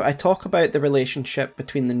 Now, I talk about the relationship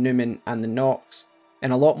between the Numen and the Nox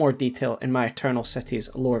in a lot more detail in my Eternal Cities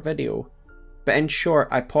lore video, but in short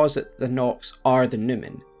I posit the Nox are the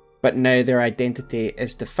Numen, but now their identity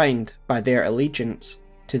is defined by their allegiance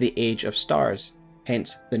to the Age of Stars,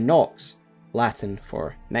 hence the Nox, Latin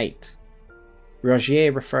for night.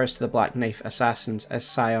 Rogier refers to the Black Knife Assassins as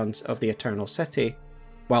scions of the Eternal City,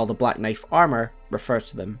 while the Black Knife armour refers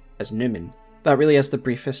to them as Numen. That really is the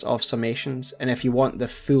briefest of summations, and if you want the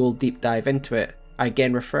full deep dive into it, I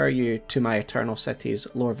again refer you to my Eternal Cities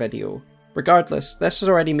lore video. Regardless, this is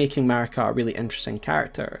already making Marika a really interesting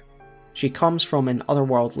character. She comes from an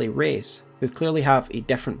otherworldly race, who clearly have a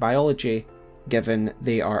different biology, given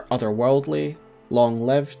they are otherworldly,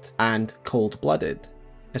 long-lived, and cold-blooded.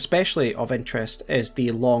 Especially of interest is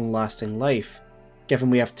the long-lasting life,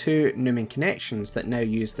 given we have two Numen connections that now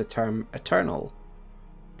use the term Eternal.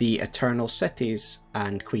 The Eternal Cities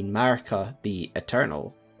and Queen Marika the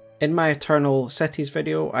Eternal. In my Eternal Cities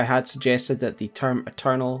video, I had suggested that the term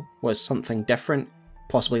Eternal was something different,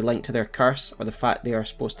 possibly linked to their curse or the fact they are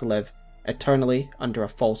supposed to live eternally under a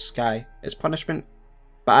false sky as punishment,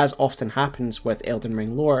 but as often happens with Elden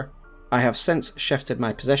Ring lore, I have since shifted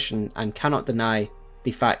my position and cannot deny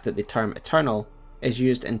the fact that the term Eternal is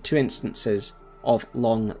used in two instances of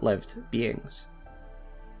long-lived beings.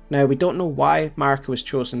 Now, we don't know why Marika was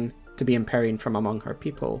chosen to be Empyrean from among her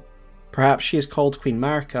people. Perhaps she is called Queen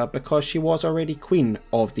Marika because she was already queen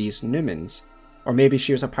of these Numens, or maybe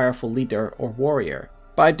she was a powerful leader or warrior,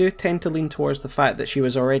 but I do tend to lean towards the fact that she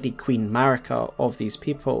was already Queen Marika of these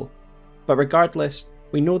people. But regardless,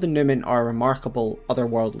 we know the Numen are a remarkable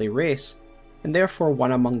otherworldly race, and therefore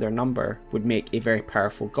one among their number would make a very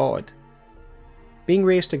powerful god. Being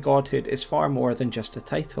raised to godhood is far more than just a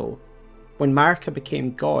title. When Marika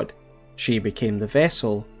became god, she became the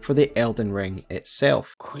vessel for the Elden Ring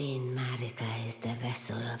itself. Queen Marika is the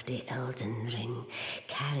vessel of the Elden Ring,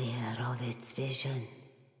 carrier of its vision.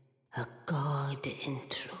 A god in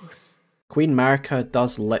truth. Queen Marika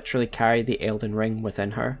does literally carry the Elden Ring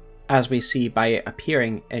within her, as we see by it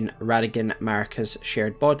appearing in Radigan Marika's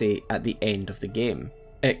shared body at the end of the game.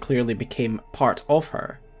 It clearly became part of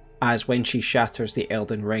her, as when she shatters the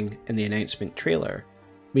Elden Ring in the announcement trailer,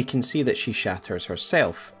 we can see that she shatters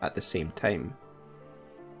herself at the same time.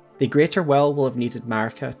 The Greater Will have needed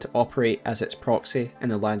Marika to operate as its proxy in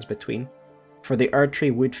the lands between, for the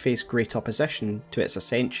Erdtree would face great opposition to its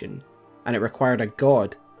ascension, and it required a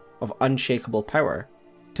god of unshakable power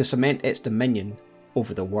to cement its dominion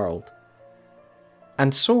over the world.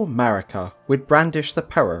 And so Marika would brandish the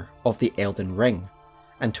power of the Elden Ring,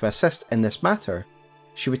 and to assist in this matter,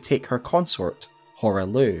 she would take her consort,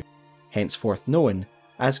 Hoarah, henceforth known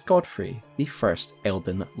as Godfrey, the first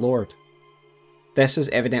Elden Lord. This is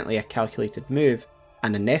evidently a calculated move,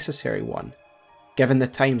 and a necessary one, given the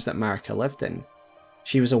times that Marika lived in.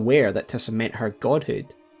 She was aware that to cement her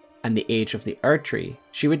godhood and the age of the Erdtree,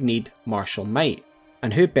 she would need martial might,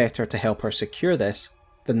 and who better to help her secure this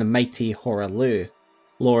than the mighty Hoarah,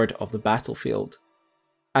 Lord of the Battlefield.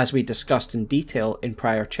 As we discussed in detail in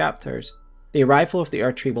prior chapters, the arrival of the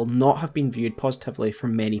Erdtree will not have been viewed positively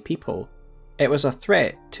from many people. It was a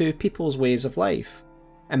threat to people's ways of life,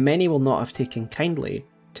 and many will not have taken kindly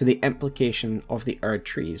to the implication of the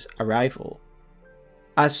Erdtree's arrival.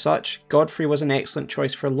 As such, Godfrey was an excellent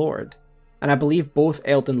choice for Lord, and I believe both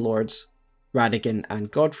Elden Lords, Radagon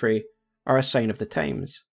and Godfrey, are a sign of the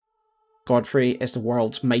times. Godfrey is the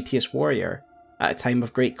world's mightiest warrior at a time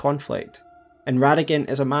of great conflict, and Radagon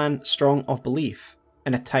is a man strong of belief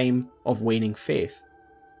in a time of waning faith.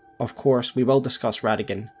 Of course, we will discuss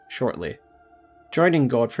Radagon shortly. Joining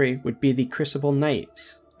Godfrey would be the Crucible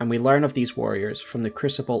Knights, and we learn of these warriors from the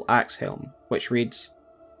Crucible Axe Helm, which reads,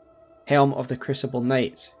 Helm of the Crucible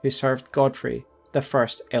Knights who served Godfrey, the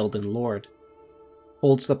first Elden Lord.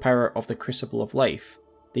 Holds the power of the Crucible of Life,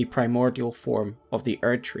 the primordial form of the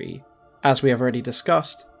Erdtree. As we have already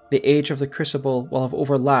discussed, the age of the Crucible will have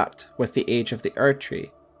overlapped with the age of the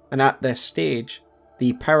Erdtree, and at this stage,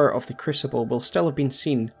 the power of the Crucible will still have been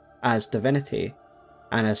seen as divinity,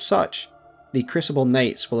 and as such, the Crucible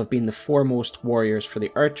Knights will have been the foremost warriors for the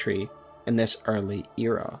Erdtree in this early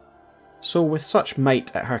era. So with such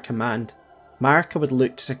might at her command, Marika would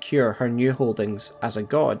look to secure her new holdings as a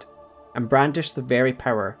god, and brandish the very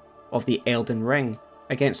power of the Elden Ring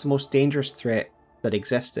against the most dangerous threat that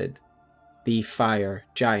existed, the Fire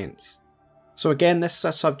Giants. So again, this is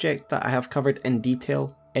a subject that I have covered in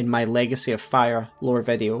detail in my Legacy of Fire lore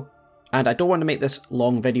video, and I don't want to make this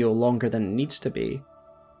long video longer than it needs to be,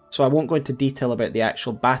 so I won't go into detail about the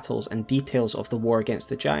actual battles and details of the war against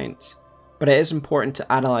the Giants, but it is important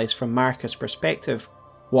to analyse from Marika's perspective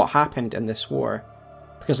what happened in this war,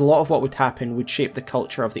 because a lot of what would happen would shape the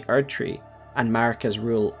culture of the Erdtree and Marika's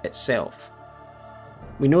rule itself.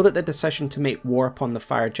 We know that the decision to make war upon the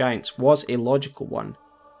Fire Giants was a logical one.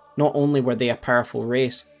 Not only were they a powerful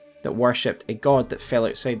race that worshipped a god that fell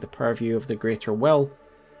outside the purview of the greater will,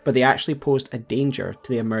 but they actually posed a danger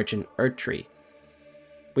to the emergent Erdtree.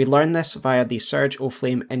 We learn this via the Surge o'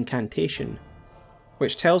 Flame incantation,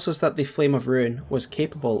 which tells us that the Flame of Ruin was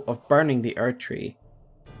capable of burning the Erdtree,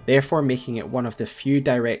 therefore making it one of the few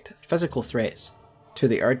direct physical threats to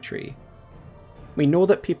the Erdtree. We know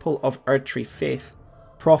that people of Erdtree faith,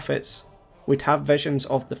 prophets, would have visions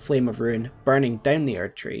of the Flame of Ruin burning down the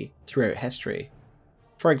Erdtree throughout history.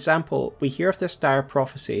 For example, we hear of this dire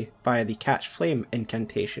prophecy via the Catch Flame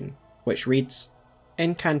incantation, which reads,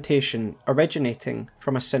 Incantation originating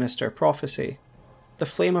from a sinister prophecy. The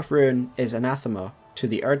Flame of Ruin is anathema to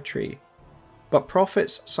the Erdtree, but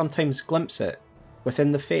prophets sometimes glimpse it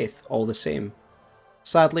within the faith all the same.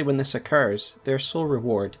 Sadly, when this occurs, their sole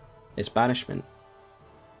reward is banishment.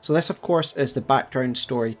 So this of course is the background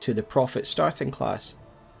story to the Prophet starting class,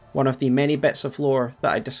 one of the many bits of lore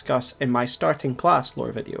that I discuss in my starting class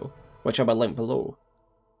lore video, which I will link below.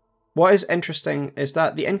 What is interesting is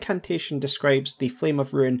that the incantation describes the Flame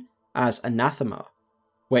of Ruin as anathema,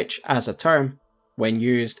 which as a term, when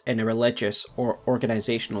used in a religious or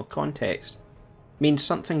organisational context, means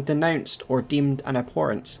something denounced or deemed an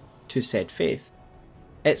abhorrence to said faith.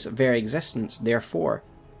 Its very existence, therefore,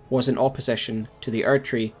 was in opposition to the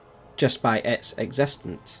Erdtree just by its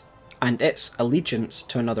existence, and its allegiance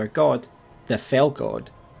to another god, the Fell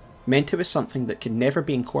God, meant it was something that could never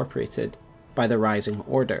be incorporated by the Rising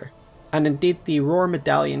Order. And indeed the Roar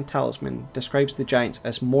Medallion Talisman describes the Giants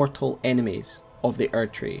as mortal enemies of the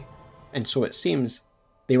Erdtree, and so it seems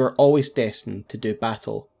they were always destined to do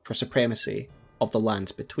battle for supremacy of the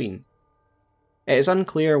lands between. It is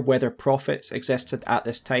unclear whether prophets existed at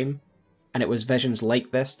this time, and it was visions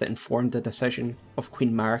like this that informed the decision of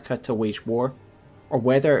Queen Marika to wage war, or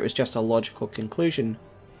whether it was just a logical conclusion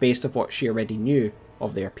based on what she already knew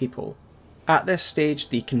of their people. At this stage,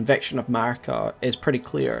 the conviction of Marika is pretty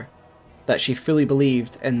clear, that she fully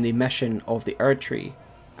believed in the mission of the Erdtree,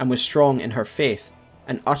 and was strong in her faith,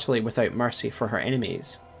 and utterly without mercy for her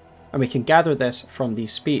enemies. And we can gather this from the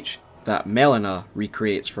speech that Melina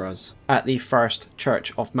recreates for us at the first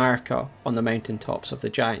Church of Marika on the mountaintops of the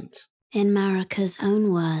Giants. In Marika's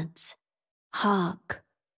own words, hark,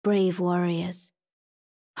 brave warriors.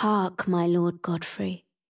 Hark, my lord Godfrey.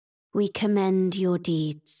 We commend your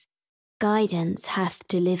deeds. Guidance hath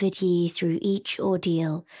delivered ye through each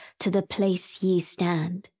ordeal to the place ye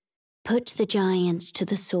stand. Put the giants to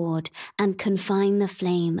the sword and confine the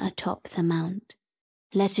flame atop the mount.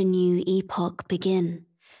 Let a new epoch begin,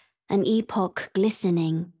 an epoch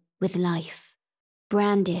glistening with life.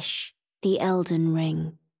 Brandish the Elden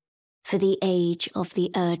Ring for the age of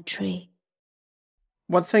the Erdtree.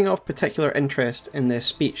 One thing of particular interest in this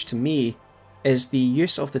speech to me is the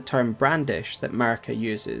use of the term brandish that Marika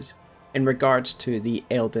uses in regards to the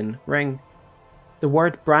Elden Ring. The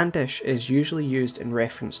word brandish is usually used in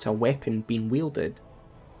reference to a weapon being wielded,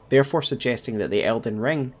 therefore suggesting that the Elden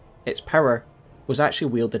Ring, its power, was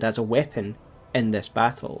actually wielded as a weapon in this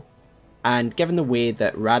battle. And given the way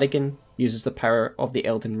that Radagon uses the power of the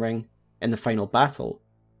Elden Ring in the final battle,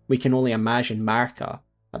 we can only imagine Marika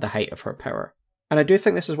at the height of her power. And I do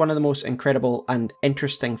think this is one of the most incredible and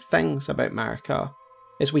interesting things about Marika,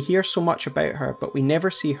 is we hear so much about her, but we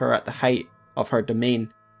never see her at the height of her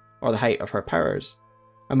domain or the height of her powers.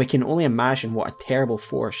 And we can only imagine what a terrible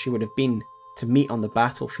force she would have been to meet on the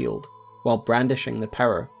battlefield while brandishing the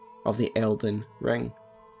power of the Elden Ring.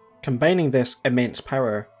 Combining this immense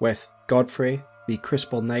power with Godfrey, the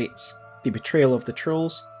Crucible Knights, the betrayal of the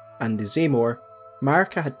Trolls, and the Zaymore,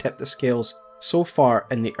 Marika had tipped the scales so far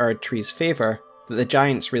in the Erdtree's favour that the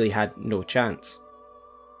Giants really had no chance.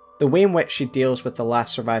 The way in which she deals with the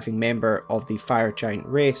last surviving member of the Fire Giant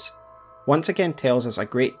race once again tells us a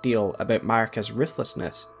great deal about Marika's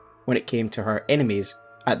ruthlessness when it came to her enemies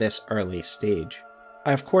at this early stage.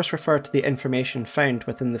 I of course refer to the information found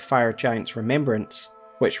within the Fire Giant's remembrance,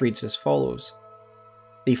 which reads as follows.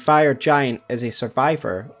 The Fire Giant is a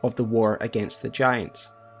survivor of the war against the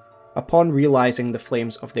Giants. Upon realising the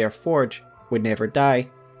flames of their forge would never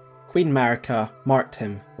die, Queen Marika marked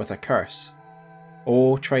him with a curse.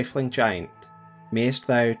 O trifling giant, mayst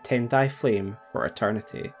thou tend thy flame for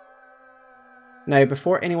eternity. Now,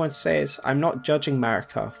 before anyone says, I'm not judging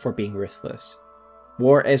Marika for being ruthless.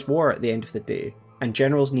 War is war at the end of the day, and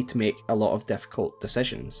generals need to make a lot of difficult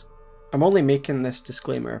decisions. I'm only making this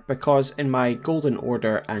disclaimer because in my Golden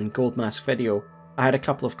Order and Gold Mask video, I had a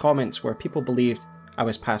couple of comments where people believed I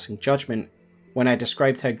was passing judgment when I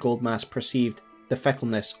described how Gold Mask perceived the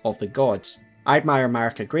fickleness of the gods. I admire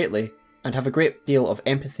Marika greatly, and have a great deal of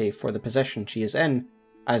empathy for the position she is in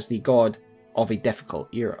as the god of a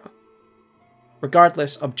difficult era.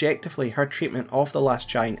 Regardless, objectively, her treatment of the last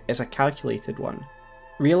giant is a calculated one.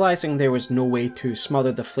 Realising there was no way to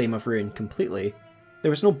smother the Flame of Ruin completely,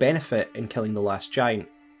 there was no benefit in killing the last giant.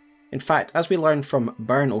 In fact, as we learned from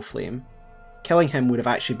Burn O Flame, killing him would have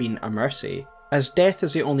actually been a mercy, as death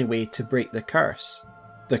is the only way to break the curse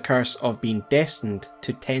of being destined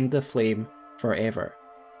to tend the flame forever.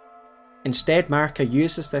 Instead, Marika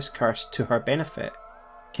uses this curse to her benefit,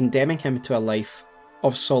 condemning him to a life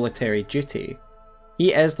of solitary duty.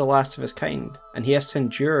 He is the last of his kind, and he has to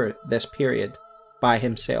endure this period by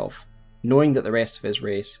himself, knowing that the rest of his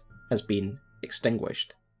race has been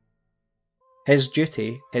extinguished. His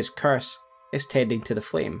duty, his curse, is tending to the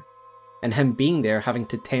flame, and him being there having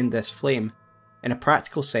to tend this flame, in a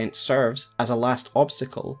practical sense serves as a last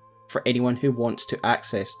obstacle for anyone who wants to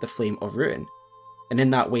access the Flame of Ruin. And in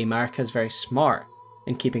that way Marika is very smart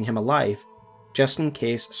in keeping him alive, just in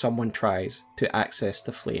case someone tries to access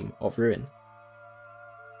the Flame of Ruin.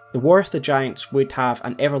 The War of the Giants would have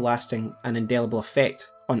an everlasting and indelible effect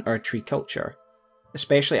on Erdtree culture,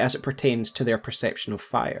 especially as it pertains to their perception of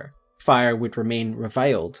fire. Fire would remain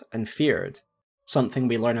reviled and feared, something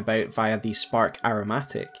we learn about via the Spark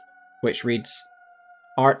Aromatic, which reads,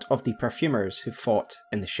 Art of the perfumers who fought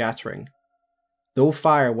in the shattering. Though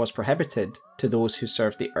fire was prohibited to those who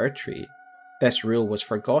served the Erdtree, this rule was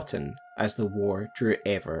forgotten as the war drew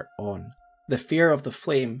ever on. The fear of the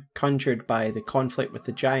flame conjured by the conflict with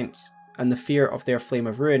the giants and the fear of their Flame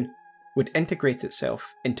of Ruin would integrate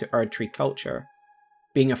itself into Erdtree culture,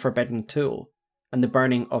 being a forbidden tool, and the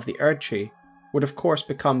burning of the Erdtree would of course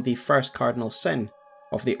become the first cardinal sin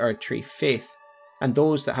of the Erdtree faith, and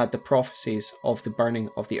those that had the prophecies of the burning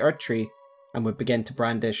of the Erdtree and would begin to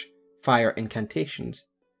brandish fire incantations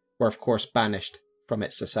were of course banished from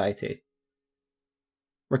its society.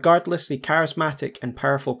 Regardless, the charismatic and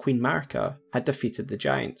powerful Queen Marika had defeated the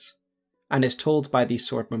giants, and is told by the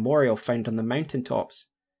sword memorial found on the mountaintops,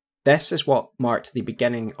 this is what marked the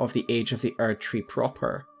beginning of the age of the Erdtree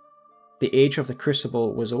proper. The age of the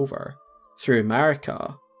Crucible was over. Through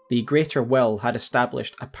Marika, the Greater Will had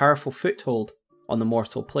established a powerful foothold on the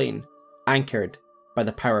mortal plane, anchored by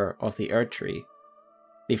the power of the Erdtree.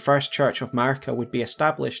 The first church of Marika would be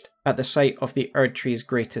established at the site of the Erdtree's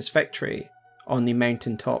greatest victory, on the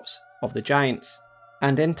mountaintops of the giants,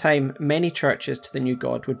 and in time many churches to the new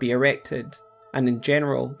god would be erected, and in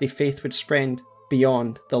general the faith would spread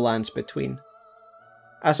beyond the lands between.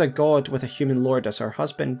 As a god with a human lord as her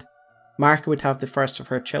husband, Marika would have the first of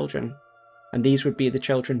her children, and these would be the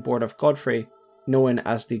children born of Godfrey, known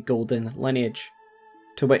as the Golden Lineage,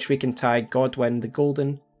 to which we can tie Godwyn the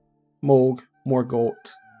Golden, Moog,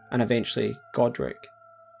 Morgoth, and eventually Godric,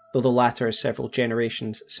 though the latter is several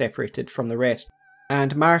generations separated from the rest.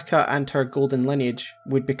 And Marika and her Golden Lineage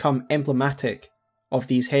would become emblematic of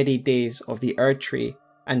these heady days of the Erdtree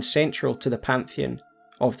and central to the pantheon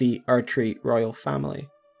of the Erdtree royal family.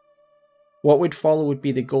 What would follow would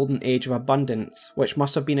be the Golden Age of Abundance, which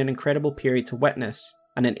must have been an incredible period to witness,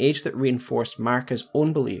 and an age that reinforced Marika's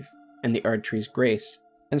own belief in the Erdtree's grace.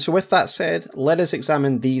 And so with that said, let us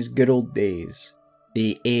examine these good old days,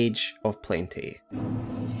 the Age of Plenty.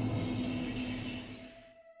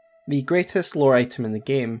 The greatest lore item in the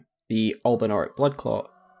game, the Albinauric Bloodclot,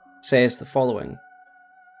 says the following: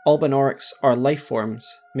 Albinaurics are life forms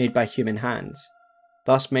made by human hands,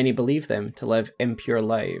 thus many believe them to live impure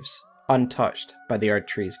lives, untouched by the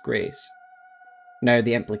Erdtree's grace. Now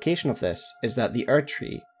the implication of this is that the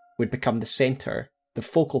Erdtree would become the centre, the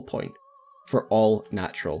focal point, for all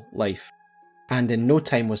natural life. And in no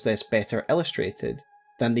time was this better illustrated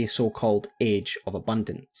than the so-called Age of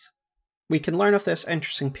Abundance. We can learn of this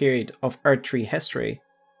interesting period of Erdtree history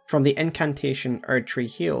from the incantation Erdtree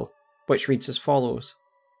Heal, which reads as follows: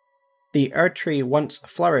 The Erdtree once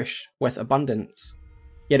flourished with abundance,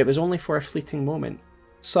 yet it was only for a fleeting moment.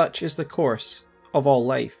 Such is the course of all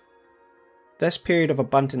life. This period of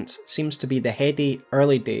abundance seems to be the heady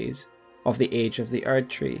early days of the age of the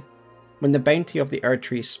Erdtree, when the bounty of the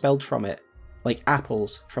Erdtree spilled from it like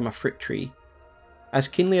apples from a fruit tree. As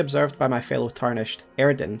keenly observed by my fellow tarnished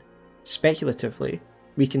Erden, speculatively,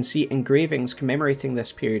 we can see engravings commemorating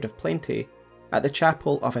this period of plenty at the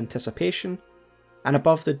Chapel of Anticipation and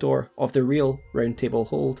above the door of the real Round Table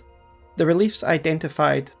Hold. The reliefs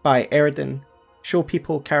identified by Erden show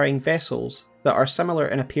people carrying vessels that are similar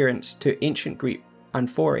in appearance to ancient Greek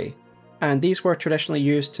amphorae, and these were traditionally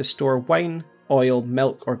used to store wine, oil,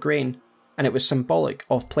 milk or grain, and it was symbolic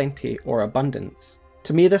of plenty or abundance.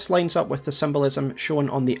 To me, this lines up with the symbolism shown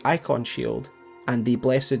on the icon shield and the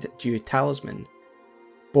Blessed Dew Talisman.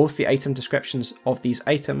 Both the item descriptions of these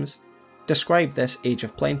items describe this age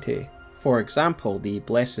of plenty. For example, the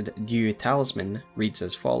Blessed Dew Talisman reads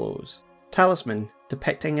as follows: Talisman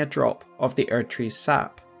depicting a drop of the Erdtree's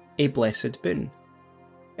sap, a blessed boon.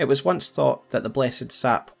 It was once thought that the blessed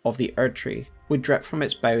sap of the Erdtree would drip from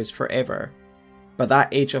its boughs forever, but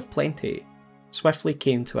that age of plenty swiftly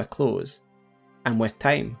came to a close, and with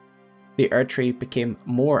time, the Erdtree became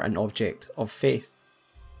more an object of faith.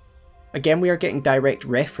 Again, we are getting direct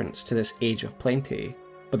reference to this age of plenty,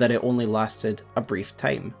 but that it only lasted a brief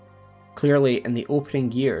time, clearly in the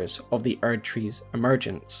opening years of the Erdtree's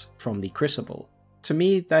emergence from the Crucible. To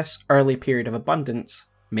me, this early period of abundance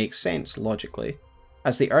makes sense logically,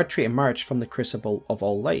 as the Erdtree emerged from the Crucible of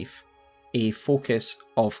all life, a focus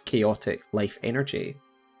of chaotic life energy,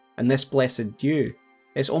 and this blessed dew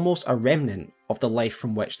is almost a remnant of the life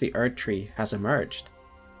from which the Erdtree has emerged.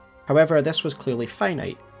 However, this was clearly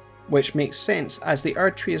finite, which makes sense as the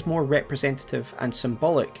Erdtree is more representative and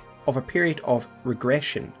symbolic of a period of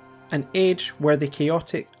regression, an age where the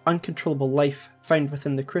chaotic, uncontrollable life found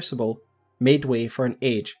within the Crucible made way for an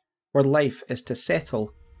age where life is to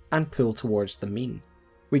settle and pull towards the mean.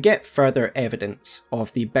 We get further evidence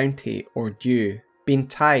of the bounty or dew being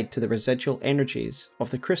tied to the residual energies of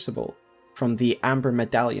the Crucible from the amber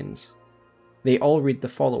medallions. They all read the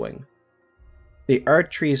following: The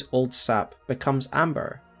Erdtree's old sap becomes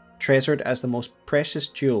amber, treasured as the most precious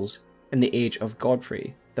jewels in the age of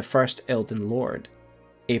Godfrey, the first Elden Lord.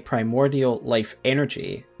 A primordial life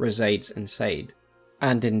energy resides inside.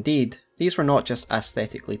 And indeed, these were not just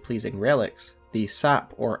aesthetically pleasing relics. The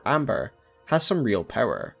sap or amber has some real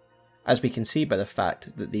power, as we can see by the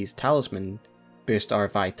fact that these talismans boost our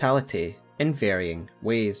vitality in varying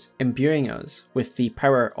ways, imbuing us with the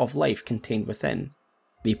power of life contained within,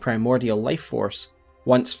 the primordial life force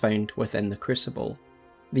once found within the Crucible.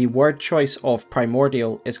 The word choice of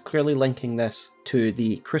primordial is clearly linking this to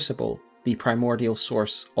the Crucible, the primordial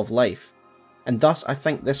source of life, and thus I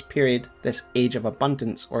think this period, this Age of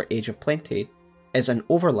Abundance or Age of Plenty, is an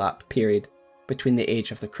overlap period between the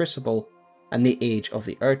Age of the Crucible and the Age of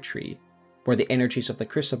the Erdtree, where the energies of the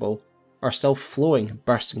Crucible are still flowing,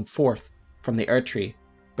 bursting forth from the Erdtree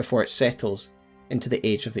before it settles into the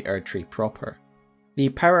Age of the Erdtree proper. The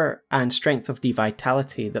power and strength of the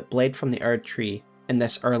vitality that bled from the Erdtree in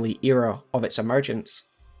this early era of its emergence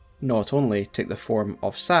not only took the form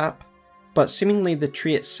of sap, but seemingly the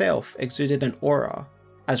tree itself exuded an aura,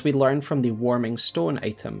 as we learn from the Warming Stone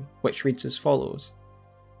item, which reads as follows.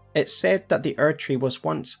 It's said that the Erdtree was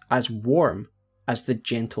once as warm as the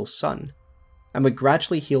gentle sun, and would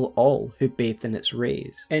gradually heal all who bathed in its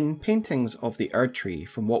rays. In paintings of the Erdtree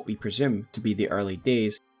from what we presume to be the early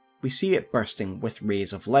days, we see it bursting with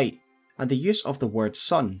rays of light, and the use of the word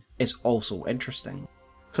sun is also interesting,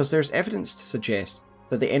 because there's evidence to suggest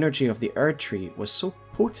that the energy of the Erdtree was so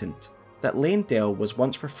potent that Leyndell was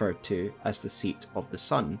once referred to as the seat of the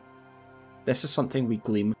sun. This is something we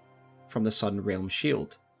glean from the Sun Realm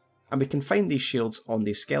shield, and we can find these shields on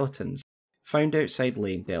these skeletons, found outside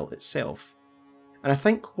Leyndell itself. And I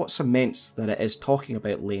think what cements that it is talking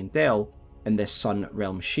about Leyndell in this Sun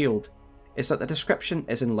Realm shield is that the description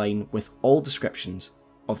is in line with all descriptions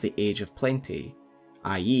of the Age of Plenty,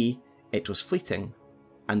 i.e. it was fleeting,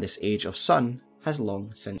 and this Age of Sun has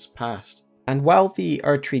long since passed. And while the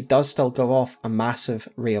Erdtree does still give off a massive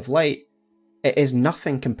ray of light, it is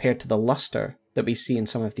nothing compared to the luster that we see in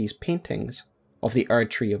some of these paintings of the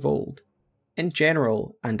Erdtree of old. In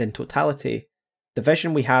general, and in totality, the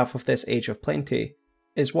vision we have of this Age of Plenty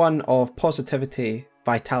is one of positivity,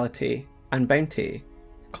 vitality, and bounty.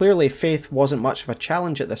 Clearly, faith wasn't much of a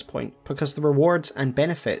challenge at this point because the rewards and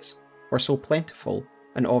benefits were so plentiful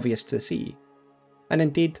and obvious to see. And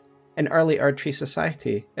indeed, in early Erdtree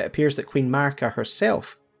society, it appears that Queen Marika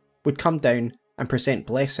herself would come down and present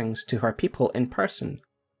blessings to her people in person,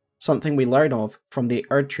 something we learn of from the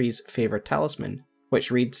Erdtree's favourite talisman, which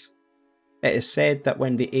reads, "It is said that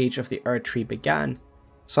when the age of the Erdtree began,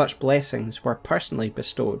 such blessings were personally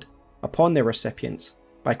bestowed upon their recipients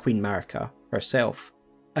by Queen Marika herself."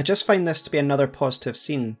 I just find this to be another positive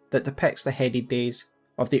scene that depicts the heady days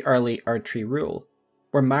of the early Erdtree rule,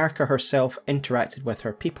 where Marika herself interacted with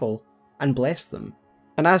her people and blessed them.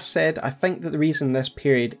 And as said, I think that the reason this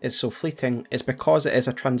period is so fleeting is because it is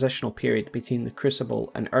a transitional period between the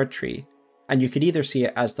Crucible and Erdtree, and you could either see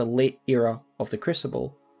it as the late era of the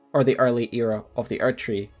Crucible or the early era of the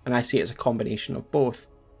Erdtree, and I see it as a combination of both.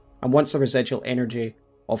 And once the residual energy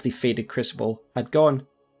of the faded Crucible had gone,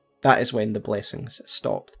 that is when the blessings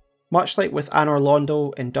stopped. Much like with Anor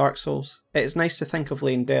Londo in Dark Souls, it is nice to think of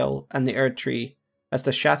Leyndell and the Erdtree as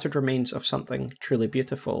the shattered remains of something truly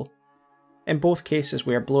beautiful. In both cases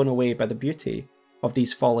we are blown away by the beauty of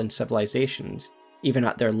these fallen civilizations, even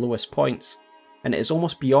at their lowest points, and it is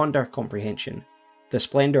almost beyond our comprehension, the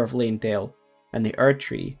splendour of Leyndell and the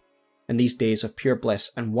Erdtree in these days of pure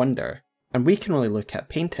bliss and wonder, and we can only look at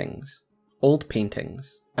paintings, old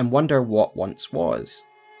paintings, and wonder what once was.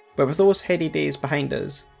 But with those heady days behind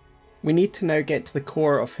us, we need to now get to the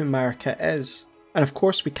core of who Marika is, and of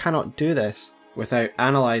course we cannot do this without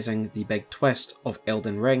analysing the big twist of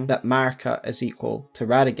Elden Ring that Marika is equal to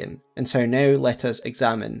Radagon, and so now let us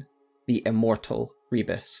examine the Immortal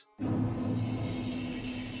Rebis.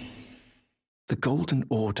 The Golden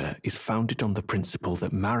Order is founded on the principle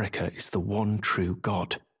that Marika is the one true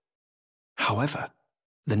god. However,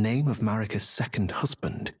 the name of Marika's second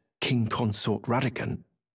husband, King Consort Radagon,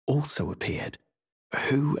 also appeared.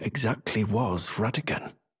 Who exactly was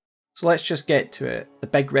Radagon? So let's just get to it, the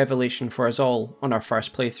big revelation for us all on our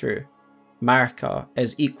first playthrough. Marika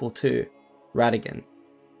is equal to Radagon.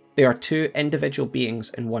 They are two individual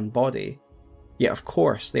beings in one body, yet of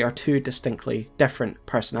course they are two distinctly different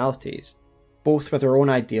personalities, both with their own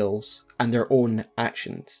ideals and their own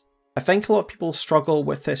actions. I think a lot of people struggle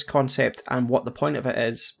with this concept and what the point of it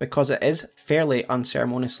is, because it is fairly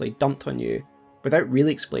unceremoniously dumped on you without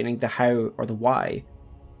really explaining the how or the why.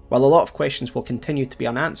 While a lot of questions will continue to be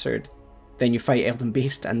unanswered, then you fight Elden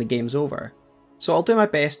Beast and the game's over. So I'll do my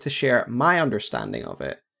best to share my understanding of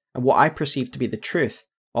it, and what I perceive to be the truth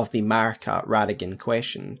of the Marika Radagon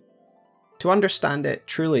question. To understand it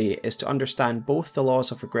truly is to understand both the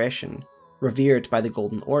laws of regression revered by the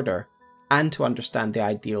Golden Order, and to understand the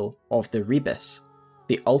ideal of the Rebis,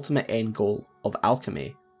 the ultimate end goal of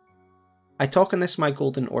alchemy. I talk in this my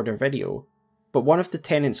Golden Order video, but one of the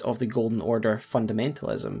tenets of the Golden Order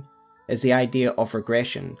fundamentalism is the idea of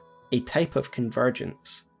regression, a type of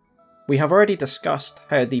convergence. We have already discussed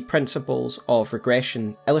how the principles of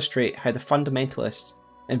regression illustrate how the fundamentalists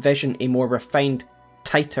envision a more refined,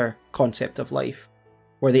 tighter concept of life,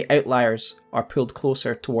 where the outliers are pulled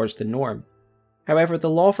closer towards the norm. However, the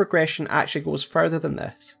law of regression actually goes further than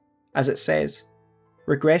this, as it says,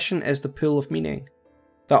 regression is the pool of meaning,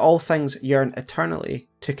 that all things yearn eternally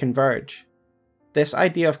to converge. This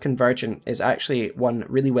idea of convergent is actually one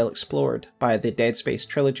really well explored by the Dead Space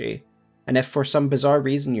trilogy, and if for some bizarre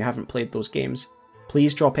reason you haven't played those games,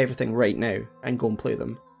 please drop everything right now and go and play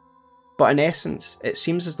them. But in essence, it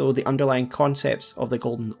seems as though the underlying concepts of the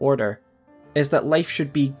Golden Order is that life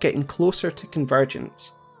should be getting closer to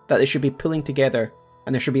convergence, that they should be pulling together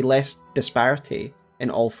and there should be less disparity in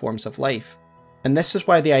all forms of life. And this is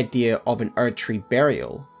why the idea of an Erdtree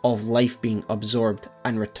burial, of life being absorbed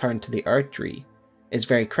and returned to the Erdtree, is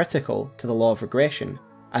very critical to the law of regression,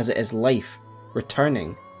 as it is life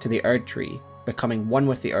returning to the Erdtree, becoming one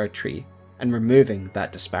with the Erdtree, and removing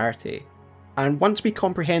that disparity. And once we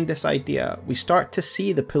comprehend this idea, we start to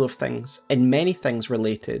see the pull of things in many things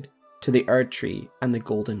related to the Erdtree and the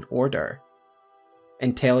Golden Order.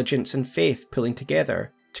 Intelligence and faith pulling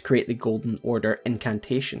together to create the Golden Order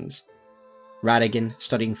incantations. Radagon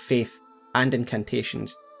studying faith and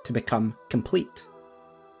incantations to become complete.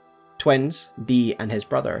 Twins, Dee and his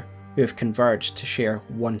brother, who have converged to share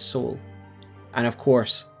one soul. And of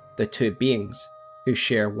course, the two beings who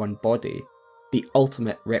share one body, the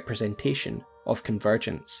ultimate representation of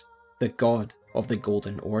convergence, the god of the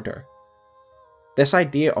Golden Order. This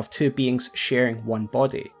idea of two beings sharing one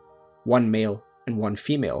body, one male and one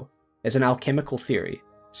female, is an alchemical theory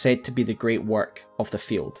said to be the great work of the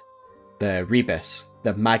field, the rebis,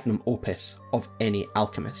 the magnum opus of any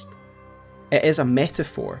alchemist. It is a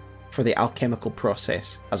metaphor for the alchemical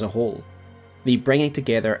process as a whole, the bringing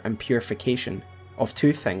together and purification of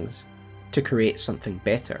two things to create something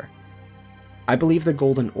better. I believe the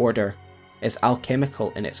Golden Order is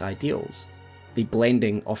alchemical in its ideals, the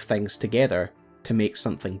blending of things together to make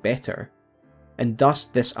something better, and thus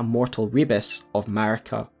this Immortal Rebis of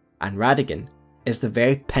Marika and Radagon is the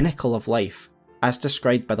very pinnacle of life as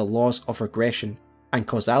described by the laws of regression and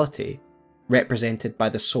causality, represented by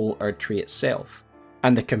the soul Erdtree itself,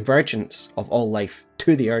 and the convergence of all life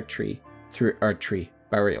to the Erdtree through Erdtree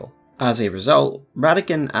burial. As a result,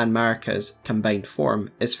 Radagon and Marika's combined form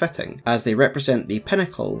is fitting, as they represent the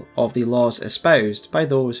pinnacle of the laws espoused by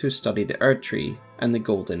those who study the Erdtree and the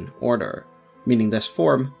Golden Order, meaning this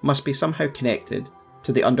form must be somehow connected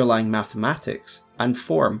to the underlying mathematics and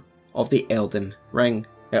form of the Elden Ring.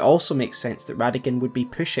 It also makes sense that Radagon would be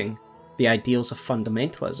pushing the ideals of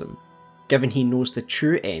fundamentalism, given he knows the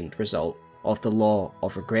true end result of the law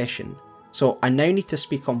of regression. So I now need to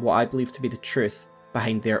speak on what I believe to be the truth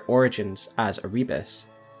behind their origins as a Rebis,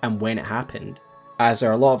 and when it happened. As there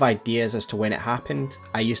are a lot of ideas as to when it happened.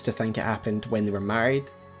 I used to think it happened when they were married,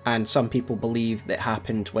 and some people believe that it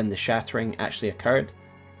happened when the shattering actually occurred,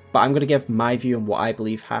 but I'm going to give my view on what I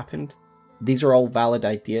believe happened. These are all valid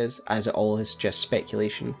ideas, as it all is just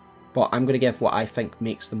speculation, but I'm going to give what I think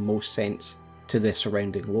makes the most sense to the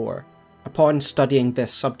surrounding lore. Upon studying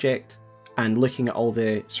this subject, and looking at all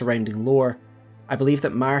the surrounding lore, I believe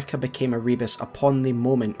that Marika became a Rebis upon the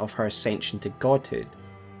moment of her ascension to godhood,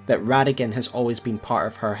 that Radagon has always been part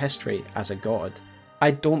of her history as a god.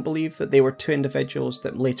 I don't believe that they were two individuals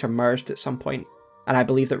that later merged at some point, and I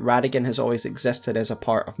believe that Radagon has always existed as a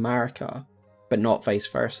part of Marika, but not vice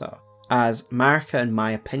versa, as Marika, in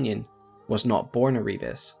my opinion, was not born a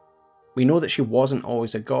Rebis. We know that she wasn't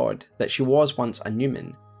always a god, that she was once a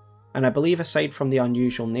Numen, and I believe aside from the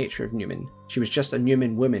unusual nature of Numen, she was just a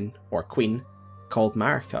Numen woman, or queen, called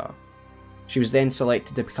Marika. She was then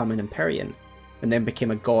selected to become an Empyrean, and then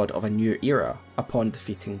became a god of a new era upon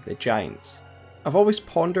defeating the giants. I've always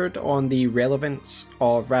pondered on the relevance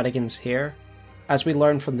of Radagon's hair. As we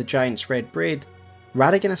learn from the giant's red braid,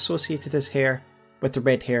 Radagon associated his hair with the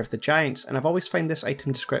red hair of the giants, and I've always found this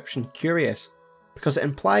item description curious, because it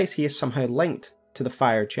implies he is somehow linked to the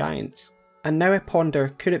fire giants. And now I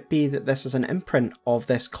ponder, could it be that this is an imprint of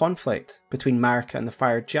this conflict between Marika and the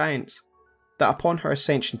fire giants, that upon her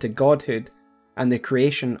ascension to godhood and the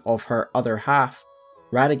creation of her other half,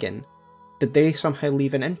 Radagon, did they somehow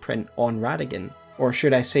leave an imprint on Radagon, or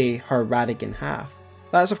should I say her Radagon half?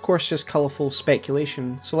 That is of course just colourful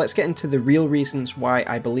speculation, so let's get into the real reasons why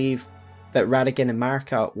I believe that Radagon and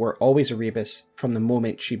Marika were always a Rebis from the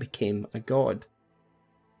moment she became a god.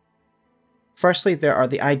 Firstly, there are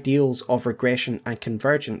the ideals of regression and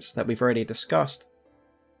convergence that we've already discussed.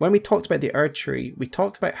 When we talked about the Erdtree, we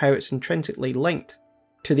talked about how it's intrinsically linked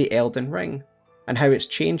to the Elden Ring, and how its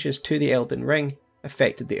changes to the Elden Ring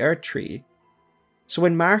affected the Erdtree. So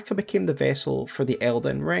when Marika became the vessel for the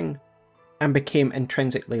Elden Ring, and became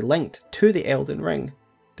intrinsically linked to the Elden Ring,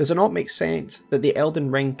 does it not make sense that the Elden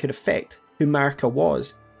Ring could affect who Marika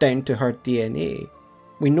was down to her DNA?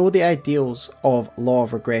 We know the ideals of law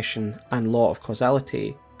of regression and law of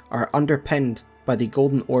causality are underpinned by the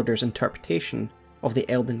Golden Order's interpretation of the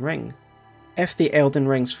Elden Ring. If the Elden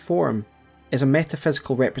Ring's form is a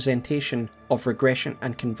metaphysical representation of regression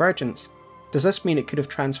and convergence, does this mean it could have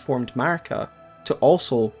transformed Marika to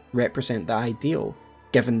also represent the ideal,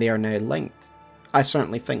 given they are now linked? I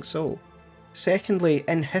certainly think so. Secondly,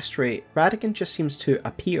 in history, Radagon just seems to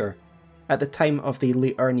appear, at the time of the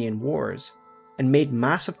Liurnian Wars, and made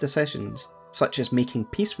massive decisions such as making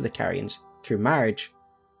peace with the Carians through marriage,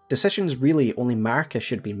 decisions really only Marika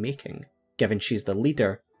should be making, given she's the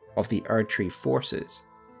leader of the Erdtree forces.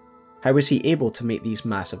 How was he able to make these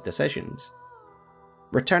massive decisions?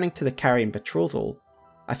 Returning to the Carian betrothal,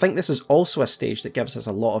 I think this is also a stage that gives us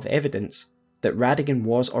a lot of evidence that Radagon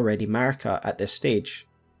was already Marika at this stage,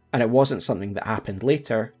 and it wasn't something that happened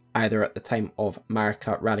later, either at the time of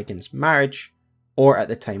Marika-Radagon's marriage, or at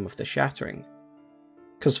the time of the Shattering.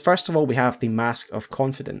 Because first of all we have the Mask of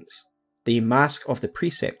Confidence, the Mask of the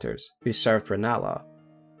Preceptors who served Rennala.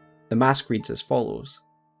 The mask reads as follows.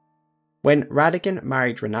 When Radagon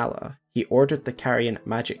married Rennala, he ordered the Carian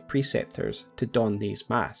magic preceptors to don these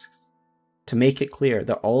masks, to make it clear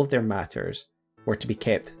that all of their matters were to be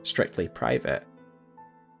kept strictly private.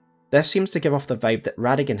 This seems to give off the vibe that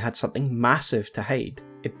Radagon had something massive to hide,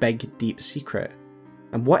 a big deep secret.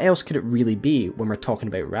 And what else could it really be when we're talking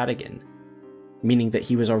about Radagon? Meaning that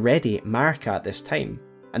he was already Marika at this time,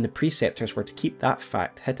 and the preceptors were to keep that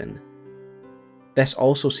fact hidden. This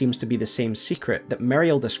also seems to be the same secret that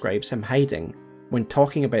Miriel describes him hiding when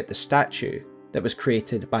talking about the statue that was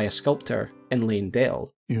created by a sculptor in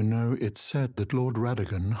Leyndell. You know, it's said that Lord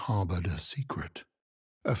Radagon harboured a secret.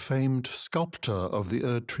 A famed sculptor of the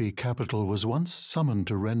Erdtree capital was once summoned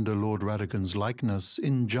to render Lord Radagon's likeness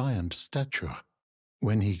in giant stature,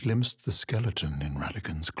 when he glimpsed the skeleton in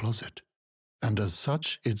Radagon's closet. And as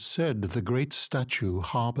such, it's said the great statue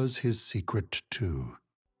harbours his secret too.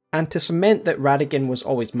 And to cement that Radagon was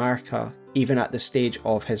always Marika, even at the stage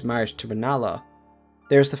of his marriage to Rennala,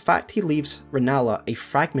 there's the fact he leaves Rennala a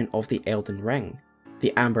fragment of the Elden Ring.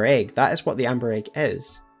 The Amber Egg, that is what the Amber Egg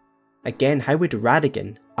is. Again, how would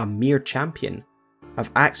Radagon, a mere champion,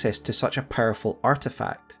 have access to such a powerful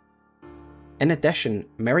artifact? In addition,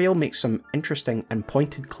 Miriel makes some interesting and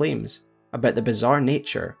pointed claims about the bizarre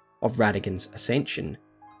nature of Radagon's ascension,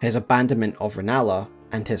 his abandonment of Rennala,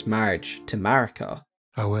 and his marriage to Marika.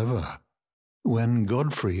 However, when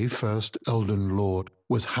Godfrey, first Elden Lord,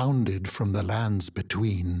 was hounded from the lands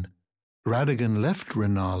between, Radagon left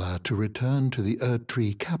Rennala to return to the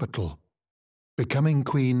Erdtree capital, becoming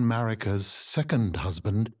Queen Marika's second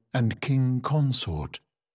husband and king consort,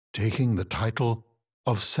 taking the title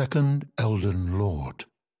of Second Elden Lord.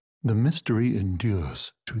 The mystery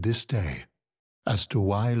endures to this day as to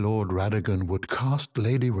why Lord Radagon would cast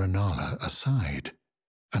Lady Rennala aside,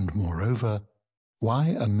 and moreover,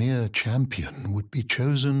 why a mere champion would be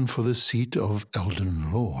chosen for the seat of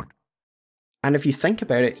Elden Lord. And if you think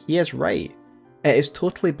about it, he is right. It is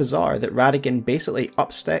totally bizarre that Radagon basically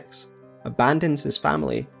upsticks, abandons his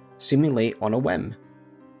family, seemingly on a whim.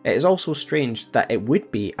 It is also strange that it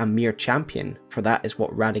would be a mere champion, for that is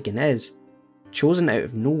what Radagon is, chosen out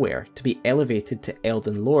of nowhere to be elevated to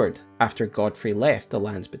Elden Lord after Godfrey left the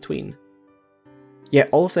lands between. Yet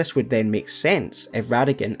all of this would then make sense if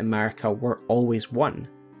Radagon and Marika were always one,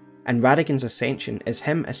 and Radagon's ascension is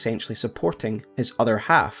him essentially supporting his other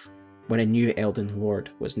half when a new Elden Lord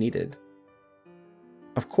was needed.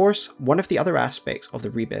 Of course, one of the other aspects of the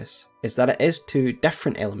Rebis is that it is two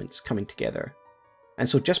different elements coming together, and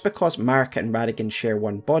so just because Marika and Radagon share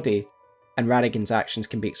one body, and Radagon's actions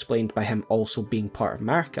can be explained by him also being part of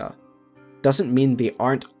Marika, doesn't mean they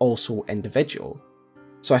aren't also individual.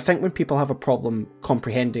 So I think when people have a problem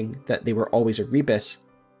comprehending that they were always a Rebis,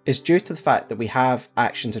 is due to the fact that we have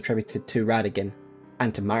actions attributed to Radagon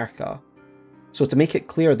and to Marika. So to make it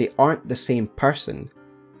clear they aren't the same person,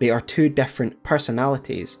 they are two different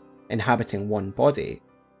personalities inhabiting one body,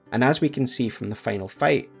 and as we can see from the final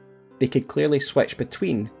fight, they could clearly switch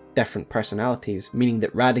between different personalities, meaning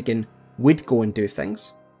that Radagon would go and do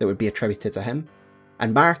things that would be attributed to him,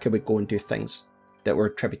 and Marika would go and do things that were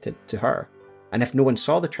attributed to her. And if no one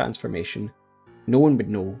saw the transformation, no one would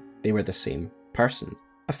know they were the same person.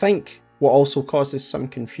 I think what also causes some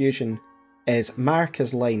confusion is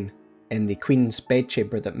Marika's line in the Queen's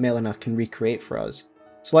bedchamber that Melina can recreate for us.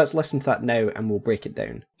 So let's listen to that now and we'll break it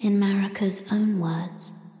down. In Marika's own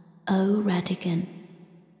words, O Radagon,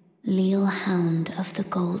 leal hound of the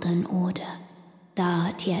Golden Order, thou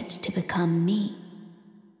art yet to become me.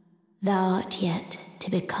 Thou art yet to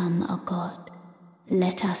become a god.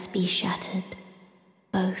 Let us be shattered,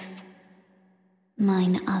 both.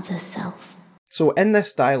 Mine other self. So in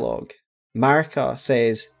this dialogue, Marika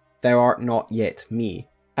says, "Thou art not yet me,"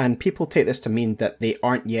 and people take this to mean that they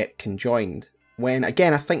aren't yet conjoined, when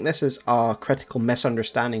again I think this is a critical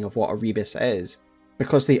misunderstanding of what a Rebis is,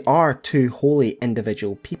 because they are two wholly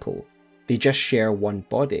individual people, they just share one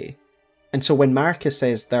body. And so when Marika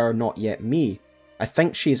says, "Thou art not yet me," I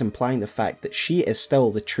think she is implying the fact that she is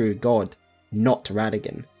still the true god, not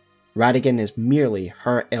Radagon. Radagon is merely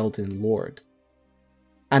her Elden Lord.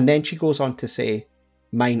 And then she goes on to say,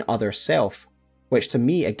 mine other self, which to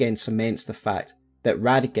me again cements the fact that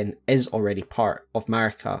Radagon is already part of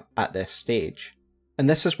Marika at this stage. And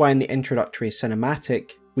this is why in the introductory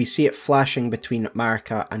cinematic, we see it flashing between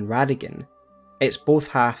Marika and Radagon. It's both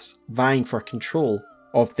halves vying for control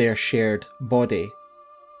of their shared body.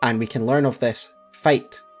 And we can learn of this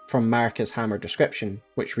fight from Marika's hammer description,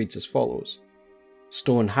 which reads as follows.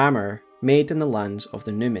 Stone hammer, made in the lands of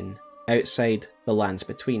the Numen, outside the lands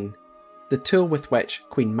between. The tool with which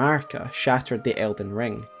Queen Marika shattered the Elden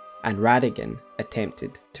Ring, and Radagon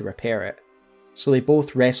attempted to repair it. So they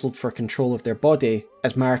both wrestled for control of their body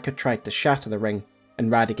as Marika tried to shatter the ring and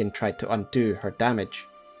Radagon tried to undo her damage.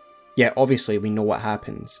 Yet obviously we know what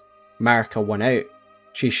happens. Marika won out,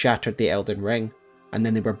 she shattered the Elden Ring, and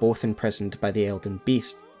then they were both imprisoned by the Elden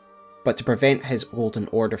Beast. But to prevent his Golden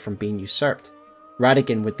Order from being usurped,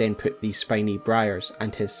 Radagon would then put these spiny briars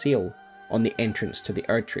and his seal on the entrance to the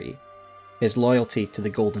Erdtree. His loyalty to the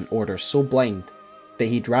Golden Order so blind that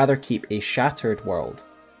he'd rather keep a shattered world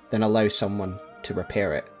than allow someone to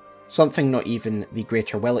repair it. Something not even the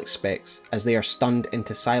Greater Will expects, as they are stunned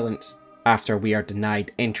into silence after we are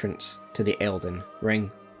denied entrance to the Elden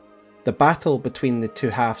Ring. The battle between the two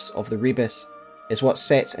halves of the Rebis is what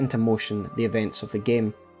sets into motion the events of the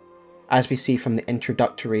game. As we see from the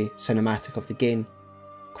introductory cinematic of the game,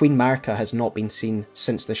 Queen Marika has not been seen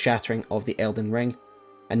since the shattering of the Elden Ring,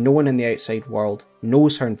 and no one in the outside world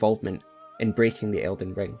knows her involvement in breaking the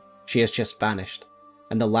Elden Ring. She has just vanished,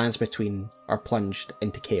 and the lands between are plunged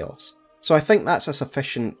into chaos. So I think that's a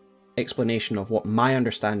sufficient explanation of what my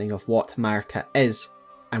understanding of what Marika is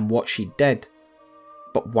and what she did.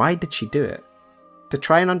 But why did she do it? To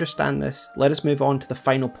try and understand this, let us move on to the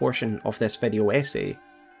final portion of this video essay,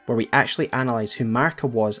 where we actually analyse who Marika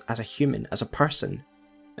was as a human, as a person,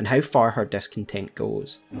 and how far her discontent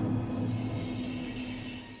goes.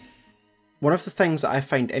 One of the things that I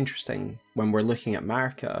find interesting when we're looking at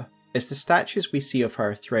Marika is the statues we see of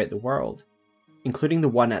her throughout the world, including the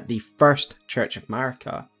one at the first Church of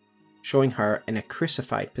Marika, showing her in a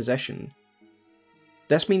crucified position.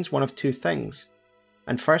 This means one of two things,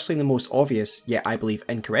 and firstly the most obvious, yet I believe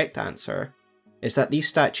incorrect answer, is that these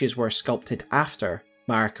statues were sculpted after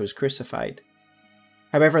Marika was crucified.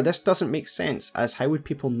 However, this doesn't make sense, as how would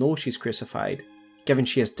people know she's crucified, given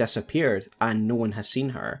she has disappeared and no one has seen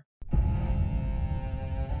her?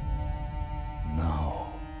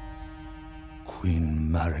 Now, Queen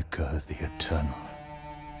Marika the Eternal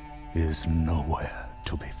is nowhere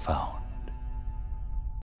to be found.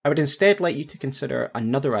 I would instead like you to consider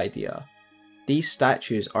another idea. These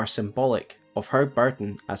statues are symbolic of her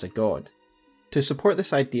burden as a god. To support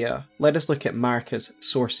this idea, let us look at Marika's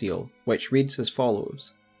source seal, which reads as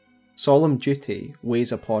follows. Solemn duty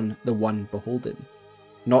weighs upon the one beholden,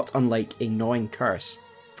 not unlike a gnawing curse,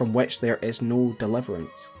 from which there is no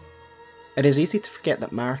deliverance. It is easy to forget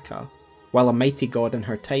that Marika, while a mighty god in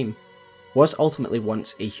her time, was ultimately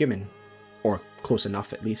once a human, or close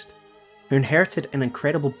enough at least, who inherited an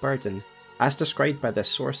incredible burden as described by this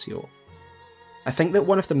source seal. I think that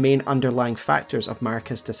one of the main underlying factors of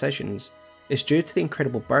Marika's decisions is due to the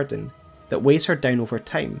incredible burden that weighs her down over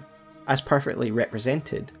time, as perfectly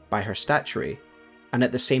represented by her statuary, and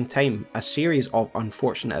at the same time a series of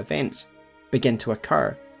unfortunate events begin to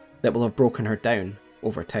occur that will have broken her down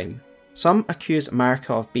over time. Some accuse Marika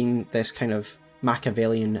of being this kind of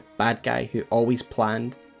Machiavellian bad guy who always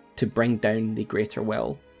planned to bring down the Greater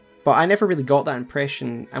Will, but I never really got that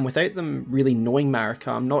impression, and without them really knowing Marika,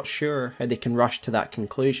 I'm not sure how they can rush to that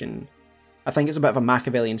conclusion. I think it's a bit of a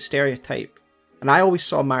Machiavellian stereotype, and I always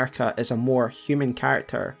saw Marika as a more human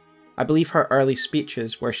character. I believe her early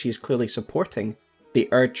speeches, where she is clearly supporting the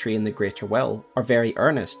Erdtree and the Greater Will, are very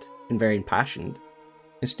earnest and very impassioned.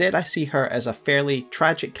 Instead, I see her as a fairly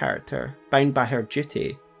tragic character, bound by her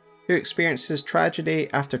duty, who experiences tragedy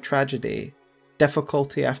after tragedy,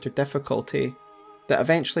 difficulty after difficulty, that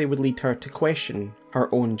eventually would lead her to question her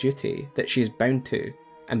own duty that she is bound to,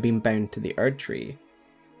 and being bound to the Erdtree.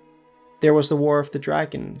 There was the War of the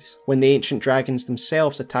Dragons, when the ancient dragons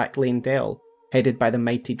themselves attacked Leyndell, headed by the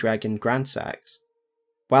mighty dragon Grandsax.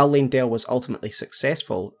 While Leyndell was ultimately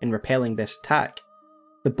successful in repelling this attack,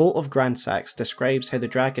 the Bolt of Grandsax describes how the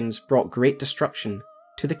dragons brought great destruction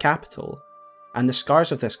to the capital, and the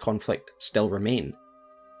scars of this conflict still remain.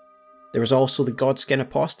 There was also the Godskin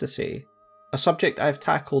apostasy, a subject I've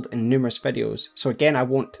tackled in numerous videos, so again I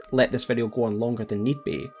won't let this video go on longer than need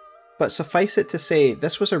be, but suffice it to say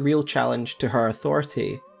this was a real challenge to her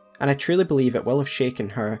authority, and I truly believe it will have shaken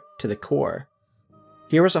her to the core.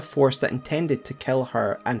 Here was a force that intended to kill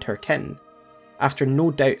her and her kin, after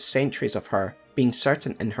no doubt centuries of her being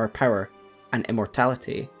certain in her power and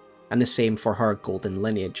immortality, and the same for her golden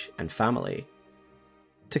lineage and family.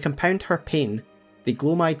 To compound her pain, the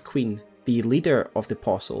Gloam-eyed Queen, the leader of the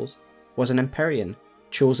Apostles, was an Empyrean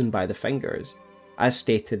chosen by the Fingers, as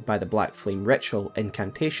stated by the Black Flame ritual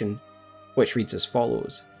incantation, which reads as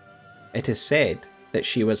follows. It is said that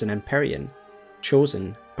she was an Empyrean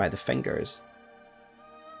chosen by the Fingers.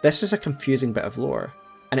 This is a confusing bit of lore,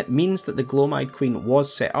 and it means that the Gloam-eyed Queen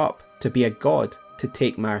was set up to be a god to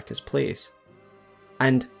take Marika's place.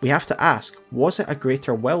 And we have to ask, was it a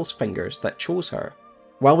greater will's Fingers that chose her?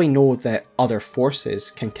 While we know that other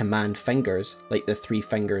forces can command fingers, like the 3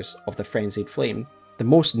 fingers of the Frenzied Flame, the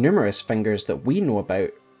most numerous fingers that we know about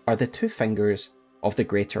are the 2 fingers of the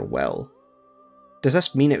Greater Will. Does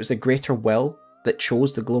this mean it was the Greater Will that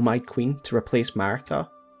chose the Gloam-eyed Queen to replace Marika?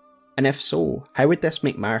 And if so, how would this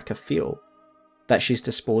make Marika feel? That she's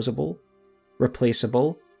disposable?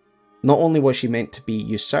 Replaceable? Not only was she meant to be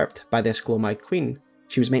usurped by this Gloam-eyed Queen,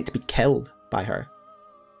 she was meant to be killed by her.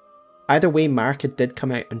 Either way, Marika did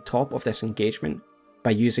come out on top of this engagement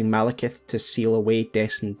by using Malekith to seal away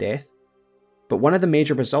Destined Death, but one of the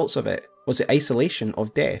major results of it was the isolation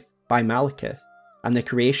of death by Malekith and the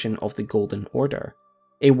creation of the Golden Order,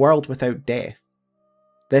 a world without death.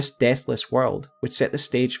 This deathless world would set the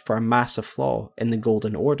stage for a massive flaw in the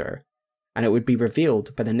Golden Order, and it would be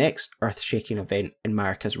revealed by the next earth-shaking event in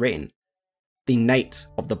Marika's reign, the Night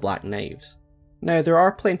of the Black Knives. Now, there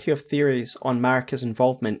are plenty of theories on Marika's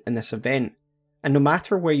involvement in this event, and no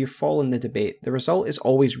matter where you fall in the debate, the result is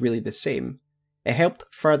always really the same. It helped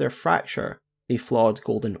further fracture the flawed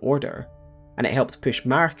Golden Order, and it helped push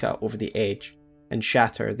Marika over the edge and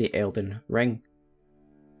shatter the Elden Ring.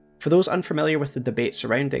 For those unfamiliar with the debate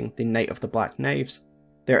surrounding the Night of the Black Knives,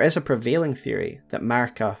 there is a prevailing theory that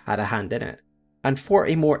Marika had a hand in it, and for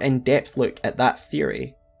a more in-depth look at that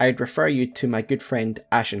theory, I'd refer you to my good friend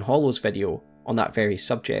Ashen Hollow's video on that very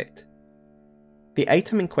subject. The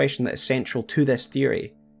item in question that is central to this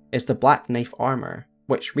theory is the Black Knife armour,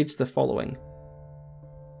 which reads the following.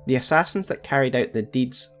 The assassins that carried out the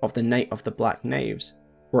deeds of the Night of the Black Knives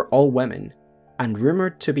were all women, and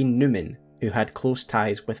rumoured to be Numen who had close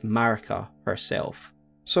ties with Marika herself.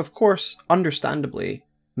 So of course, understandably,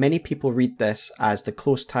 many people read this as the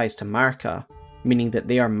close ties to Marika, meaning that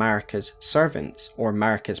they are Marika's servants or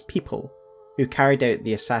Marika's people, who carried out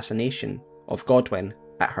the assassination of Godwyn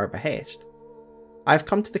at her behest. I've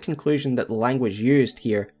come to the conclusion that the language used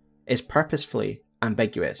here is purposefully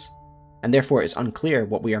ambiguous, and therefore it is unclear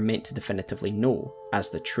what we are meant to definitively know as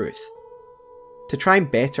the truth. To try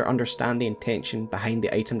and better understand the intention behind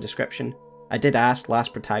the item description, I did ask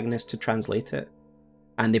Last Protagonist to translate it,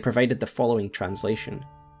 and they provided the following translation.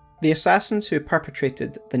 The assassins who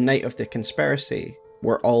perpetrated the night of the conspiracy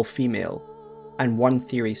were all female, and one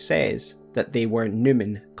theory says that they were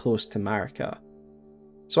Numen close to Marika.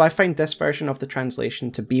 So I find this version of the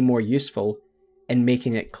translation to be more useful in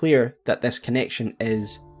making it clear that this connection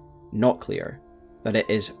is not clear, that it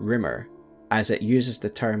is rumour, as it uses the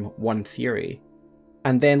term one theory.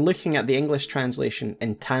 And then looking at the English translation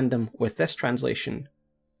in tandem with this translation,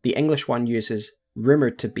 the English one uses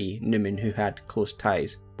rumoured to be Numen who had close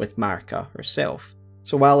ties with Marika herself.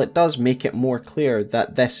 So while it does make it more clear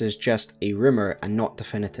that this is just a rumour and not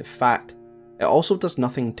definitive fact, it also does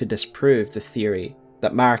nothing to disprove the theory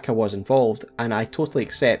that Marika was involved, and I totally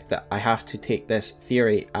accept that I have to take this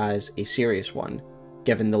theory as a serious one,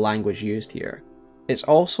 given the language used here. It's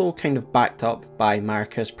also kind of backed up by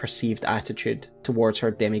Marika's perceived attitude towards her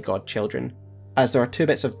demigod children, as there are 2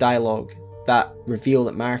 bits of dialogue that reveal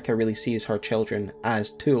that Marika really sees her children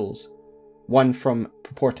as tools, one from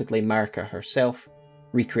purportedly Marika herself,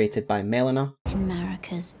 recreated by Melina. In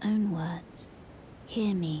Marika's own words,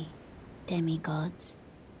 hear me, demigods.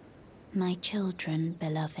 My children,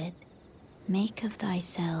 beloved, make of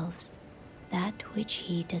thyselves that which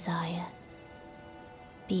ye desire.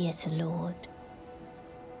 Be it a lord,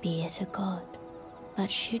 be it a god,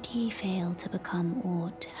 but should ye fail to become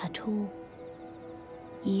aught at all,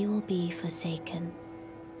 ye will be forsaken,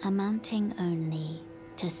 amounting only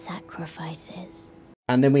to sacrifices.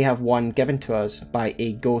 And then we have one given to us by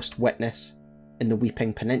a ghost witness in the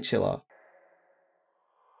Weeping Peninsula.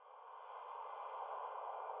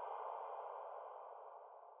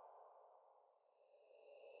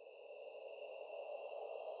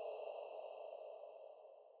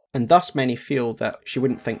 And thus many feel that she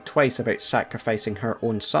wouldn't think twice about sacrificing her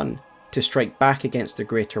own son to strike back against the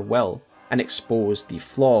greater will and expose the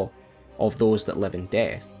flaw of those that live in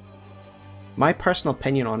death. My personal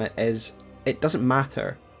opinion on it is, it doesn't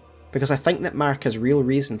matter, because I think that Marika's real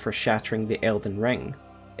reason for shattering the Elden Ring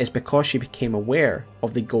is because she became aware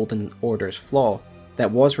of the Golden Order's flaw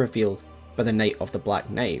that was revealed by the Knight of the Black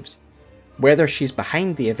Knives. Whether she's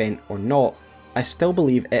behind the event or not, I still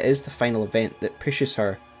believe it is the final event that pushes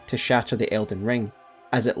her to shatter the Elden Ring,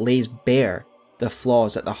 as it lays bare the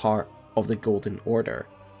flaws at the heart of the Golden Order.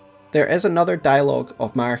 There is another dialogue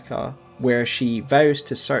of Marika where she vows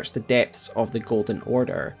to search the depths of the Golden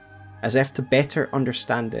Order, as if to better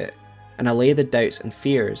understand it and allay the doubts and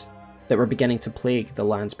fears that were beginning to plague the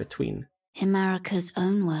lands between. In Marika's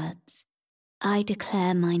own words, I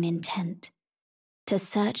declare mine intent to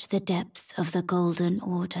search the depths of the Golden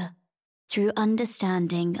Order through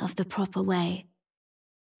understanding of the proper way.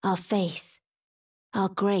 Our faith, our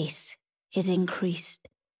grace is increased.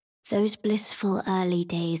 Those blissful early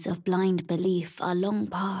days of blind belief are long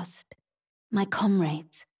past. My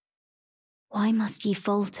comrades, why must ye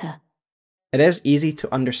falter? It is easy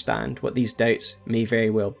to understand what these doubts may very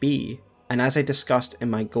well be, and as I discussed in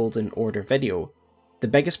my Golden Order video, the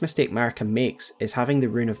biggest mistake Marika makes is having the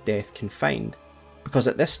Rune of Death confined, because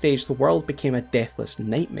at this stage the world became a deathless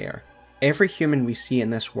nightmare. Every human we see in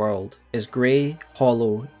this world is grey,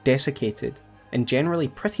 hollow, desiccated, and generally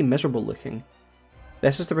pretty miserable looking.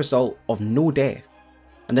 This is the result of no death,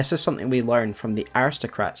 and this is something we learn from the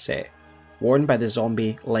Aristocrat set, worn by the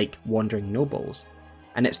zombie-like wandering nobles,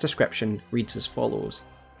 and its description reads as follows.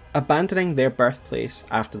 Abandoning their birthplace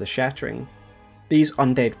after the shattering, these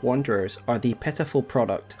undead wanderers are the pitiful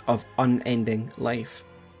product of unending life.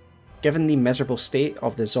 Given the miserable state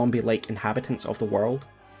of the zombie-like inhabitants of the world,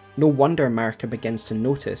 no wonder Marika begins to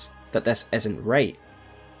notice that this isn't right,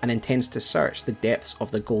 and intends to search the depths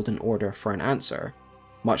of the Golden Order for an answer,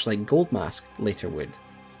 much like Goldmask later would.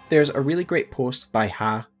 There's a really great post by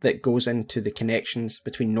Ha that goes into the connections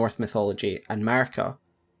between Norse mythology and Marika,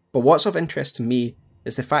 but what's of interest to me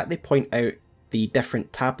is the fact they point out the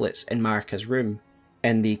different tablets in Marika's room,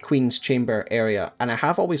 in the Queen's Chamber area, and I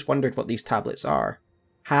have always wondered what these tablets are.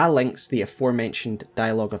 Ha links the aforementioned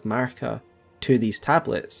dialogue of Marika to these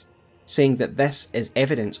tablets, saying that this is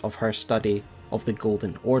evidence of her study of the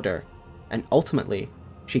Golden Order, and ultimately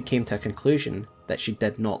she came to a conclusion that she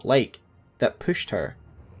did not like, that pushed her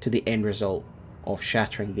to the end result of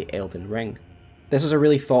shattering the Elden Ring. This is a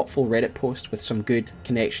really thoughtful Reddit post with some good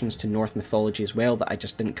connections to Norse mythology as well that I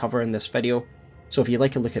just didn't cover in this video, so if you'd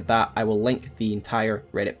like a look at that, I will link the entire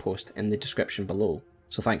Reddit post in the description below,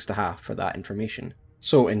 so thanks to Ha for that information.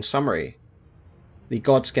 So in summary, the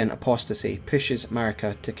Godskin apostasy pushes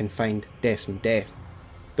Marika to confined Destined Death.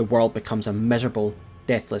 The world becomes a miserable,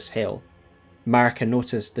 deathless hell. Marika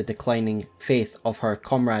notices the declining faith of her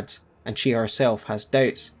comrades, and she herself has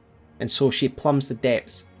doubts, and so she plumbs the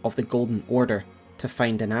depths of the Golden Order to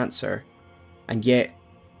find an answer, and yet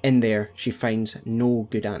in there she finds no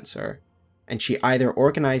good answer, and she either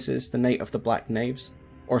organises the Knight of the Black Knives,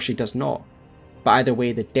 or she does not. But either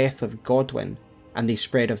way, the death of Godwyn and the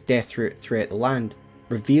spread of death throughout the land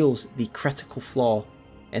reveals the critical flaw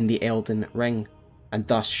in the Elden Ring, and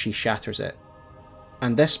thus she shatters it.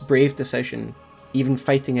 And this brave decision, even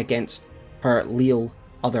fighting against her leal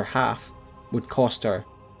other half, would cost her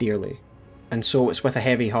dearly. And so it's with a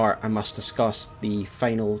heavy heart I must discuss the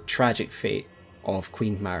final tragic fate of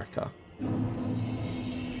Queen Marika.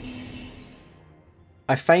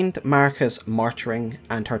 I find Marika's martyring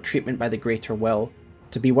and her treatment by the Greater Will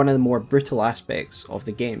to be one of the more brutal aspects of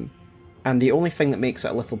the game, and the only thing that makes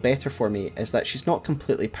it a little better for me is that she's not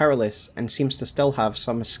completely powerless and seems to still have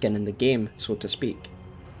some skin in the game, so to speak.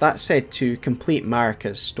 That said, to complete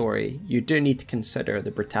Marika's story, you do need to consider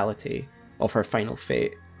the brutality of her final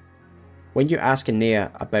fate. When you ask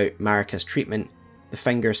Enea about Marika's treatment, the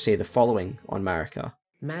fingers say the following on Marika.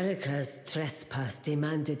 Marika's trespass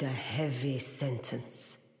demanded a heavy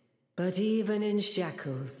sentence, but even in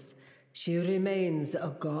shackles, she remains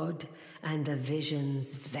a god and the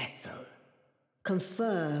vision's vessel.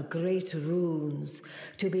 Confer great runes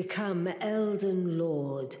to become Elden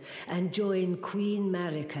Lord and join Queen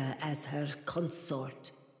Marika as her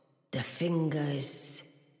consort. The fingers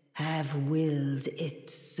have willed it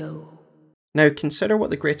so. Now consider what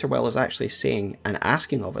the Greater Will is actually saying and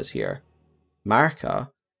asking of us here.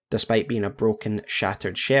 Marika, despite being a broken,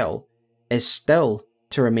 shattered shell, is still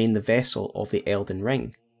to remain the vessel of the Elden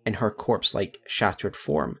Ring in her corpse-like shattered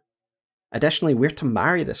form. Additionally, we're to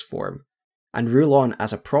marry this form and rule on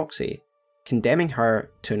as a proxy, condemning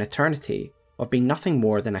her to an eternity of being nothing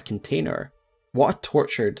more than a container. What a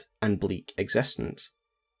tortured and bleak existence.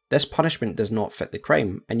 This punishment does not fit the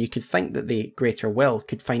crime, and you could think that the Greater Will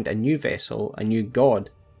could find a new vessel, a new god,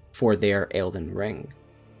 for their Elden Ring.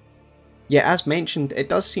 Yet as mentioned, it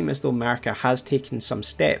does seem as though Marika has taken some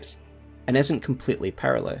steps and isn't completely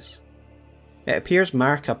powerless. It appears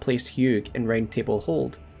Marika placed Hugh in Round Table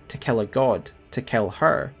Hold to kill a god, to kill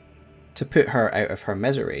her, to put her out of her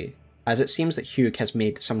misery, as it seems that Hugh has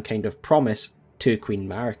made some kind of promise to Queen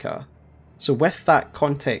Marika. So with that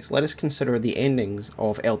context, let us consider the endings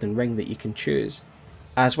of Elden Ring that you can choose,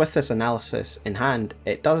 as with this analysis in hand,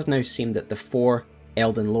 it does now seem that the 4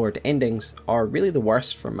 Elden Lord endings are really the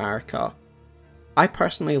worst for Marika. I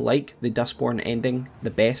personally like the Dustborn ending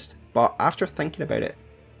the best, but after thinking about it,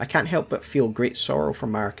 I can't help but feel great sorrow for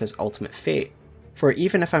Marika's ultimate fate, for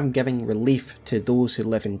even if I'm giving relief to those who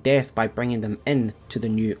live in death by bringing them in to the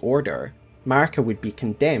new order, Marika would be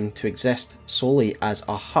condemned to exist solely as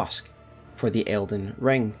a husk for the Elden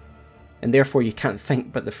Ring, and therefore you can't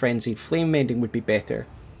think but the Frenzied Flame ending would be better,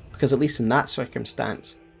 because at least in that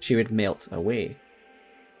circumstance, she would melt away.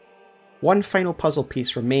 One final puzzle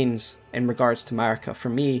piece remains in regards to Marika for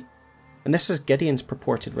me, and this is Gideon's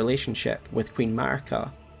purported relationship with Queen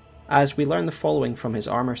Marika, as we learn the following from his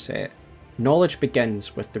armour set. Knowledge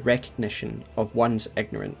begins with the recognition of one's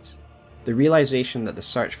ignorance, the realisation that the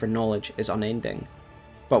search for knowledge is unending,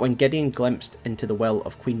 but when Gideon glimpsed into the will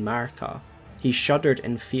of Queen Marika, he shuddered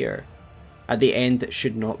in fear at the end that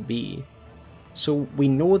should not be. So we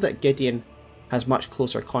know that Gideon has much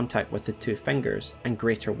closer contact with the Two Fingers and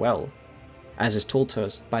greater will, as is told to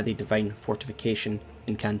us by the Divine Fortification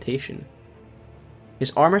incantation.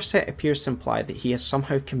 His armour set appears to imply that he has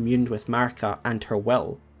somehow communed with Marika and her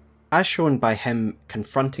will, as shown by him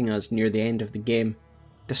confronting us near the end of the game,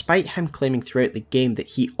 despite him claiming throughout the game that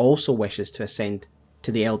he also wishes to ascend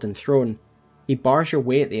to the Elden Throne. He bars your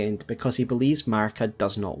way at the end because he believes Marika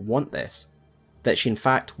does not want this, that she in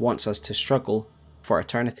fact wants us to struggle for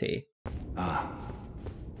eternity. I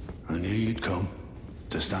knew you'd come,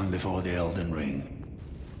 to stand before the Elden Ring,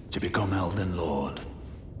 to become Elden Lord.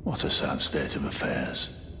 What a sad state of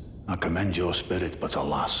affairs. I commend your spirit, but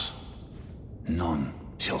alas, none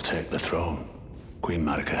shall take the throne. Queen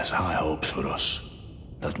Marika has high hopes for us,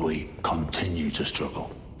 that we continue to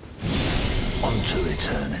struggle. Unto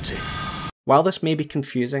eternity. While this may be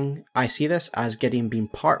confusing, I see this as Gideon being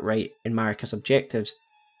part right in Marika's objectives,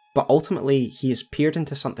 but ultimately he has peered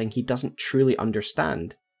into something he doesn't truly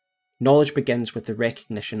understand. Knowledge begins with the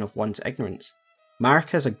recognition of one's ignorance.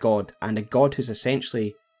 Marika is a god, and a god who's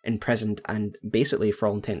essentially imprisoned and basically for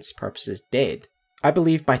all intents and purposes dead. I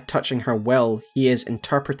believe by touching her will, he is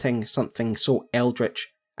interpreting something so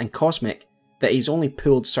eldritch and cosmic that he's only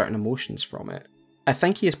pulled certain emotions from it. I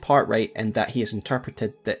think he is part right in that he has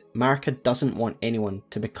interpreted that Marika doesn't want anyone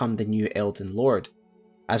to become the new Elden Lord.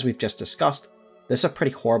 As we've just discussed, this is a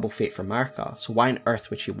pretty horrible fate for Marika, so why on earth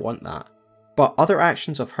would she want that? But other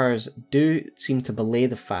actions of hers do seem to belay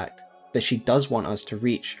the fact that she does want us to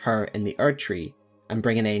reach her in the Erdtree and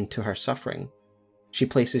bring an end to her suffering. She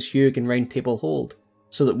places Hugh in Round Table Hold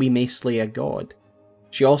so that we may slay a god.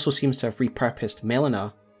 She also seems to have repurposed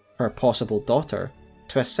Melina, her possible daughter,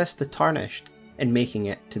 to assist the Tarnished in making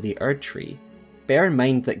it to the Erdtree. Bear in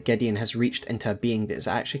mind that Gideon has reached into a being that is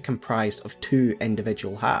actually comprised of 2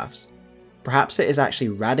 individual halves. Perhaps it is actually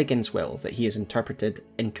Radagon's will that he has interpreted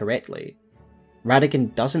incorrectly.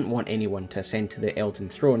 Radagon doesn't want anyone to ascend to the Elden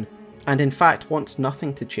Throne, and in fact wants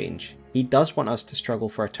nothing to change. He does want us to struggle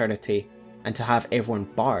for eternity, and to have everyone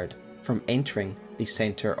barred from entering the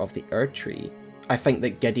centre of the Erdtree. I think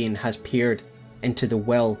that Gideon has peered into the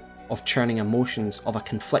will of churning emotions of a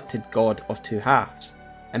conflicted god of 2 halves,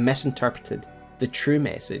 and misinterpreted the true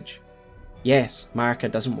message. Yes, Marika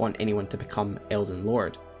doesn't want anyone to become Elden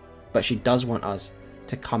Lord, but she does want us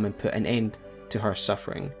to come and put an end to her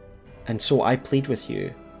suffering. And so I plead with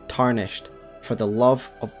you, Tarnished, for the love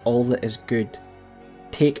of all that is good,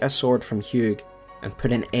 take a sword from Hugh and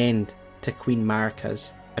put an end to Queen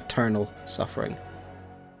Marika's eternal suffering.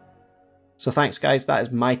 So thanks guys, that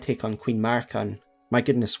is my take on Queen Marika, and my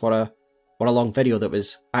goodness, what a long video that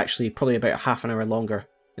was actually probably about half an hour longer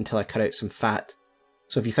until I cut out some fat.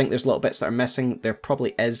 So if you think there's little bits that are missing, there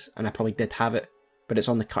probably is, and I probably did have it, but it's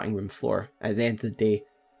on the cutting room floor. At the end of the day,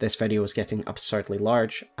 this video is getting absurdly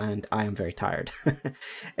large, and I am very tired.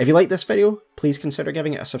 If you like this video, please consider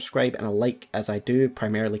giving it a subscribe and a like, as I do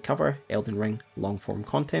primarily cover Elden Ring long-form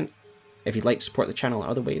content. If you'd like to support the channel in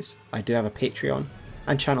other ways, I do have a Patreon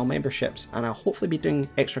and channel memberships, and I'll hopefully be doing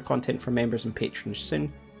extra content for members and patrons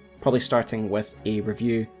soon, probably starting with a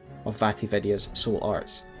review of VatiVidia's Soul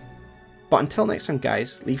Arts. But until next time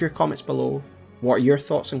guys, leave your comments below. What are your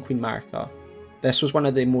thoughts on Queen Marika? This was one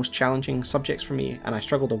of the most challenging subjects for me, and I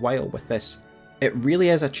struggled a while with this. It really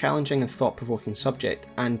is a challenging and thought-provoking subject,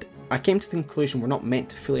 and I came to the conclusion we're not meant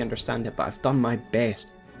to fully understand it, but I've done my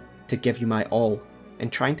best to give you my all in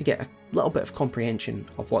trying to get a little bit of comprehension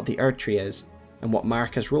of what the Erdtree is, and what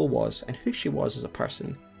Marika's role was, and who she was as a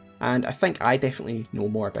person. And I think I definitely know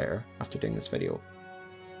more about her after doing this video.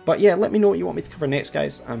 But yeah, let me know what you want me to cover next,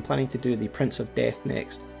 guys. I'm planning to do the Prince of Death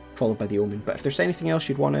next, followed by the Omen. But if there's anything else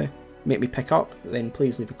you'd want to make me pick up, then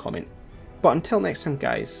please leave a comment. But until next time,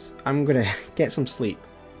 guys, I'm going to get some sleep.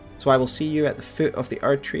 So I will see you at the foot of the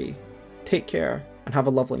Erdtree. Take care, and have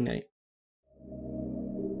a lovely night.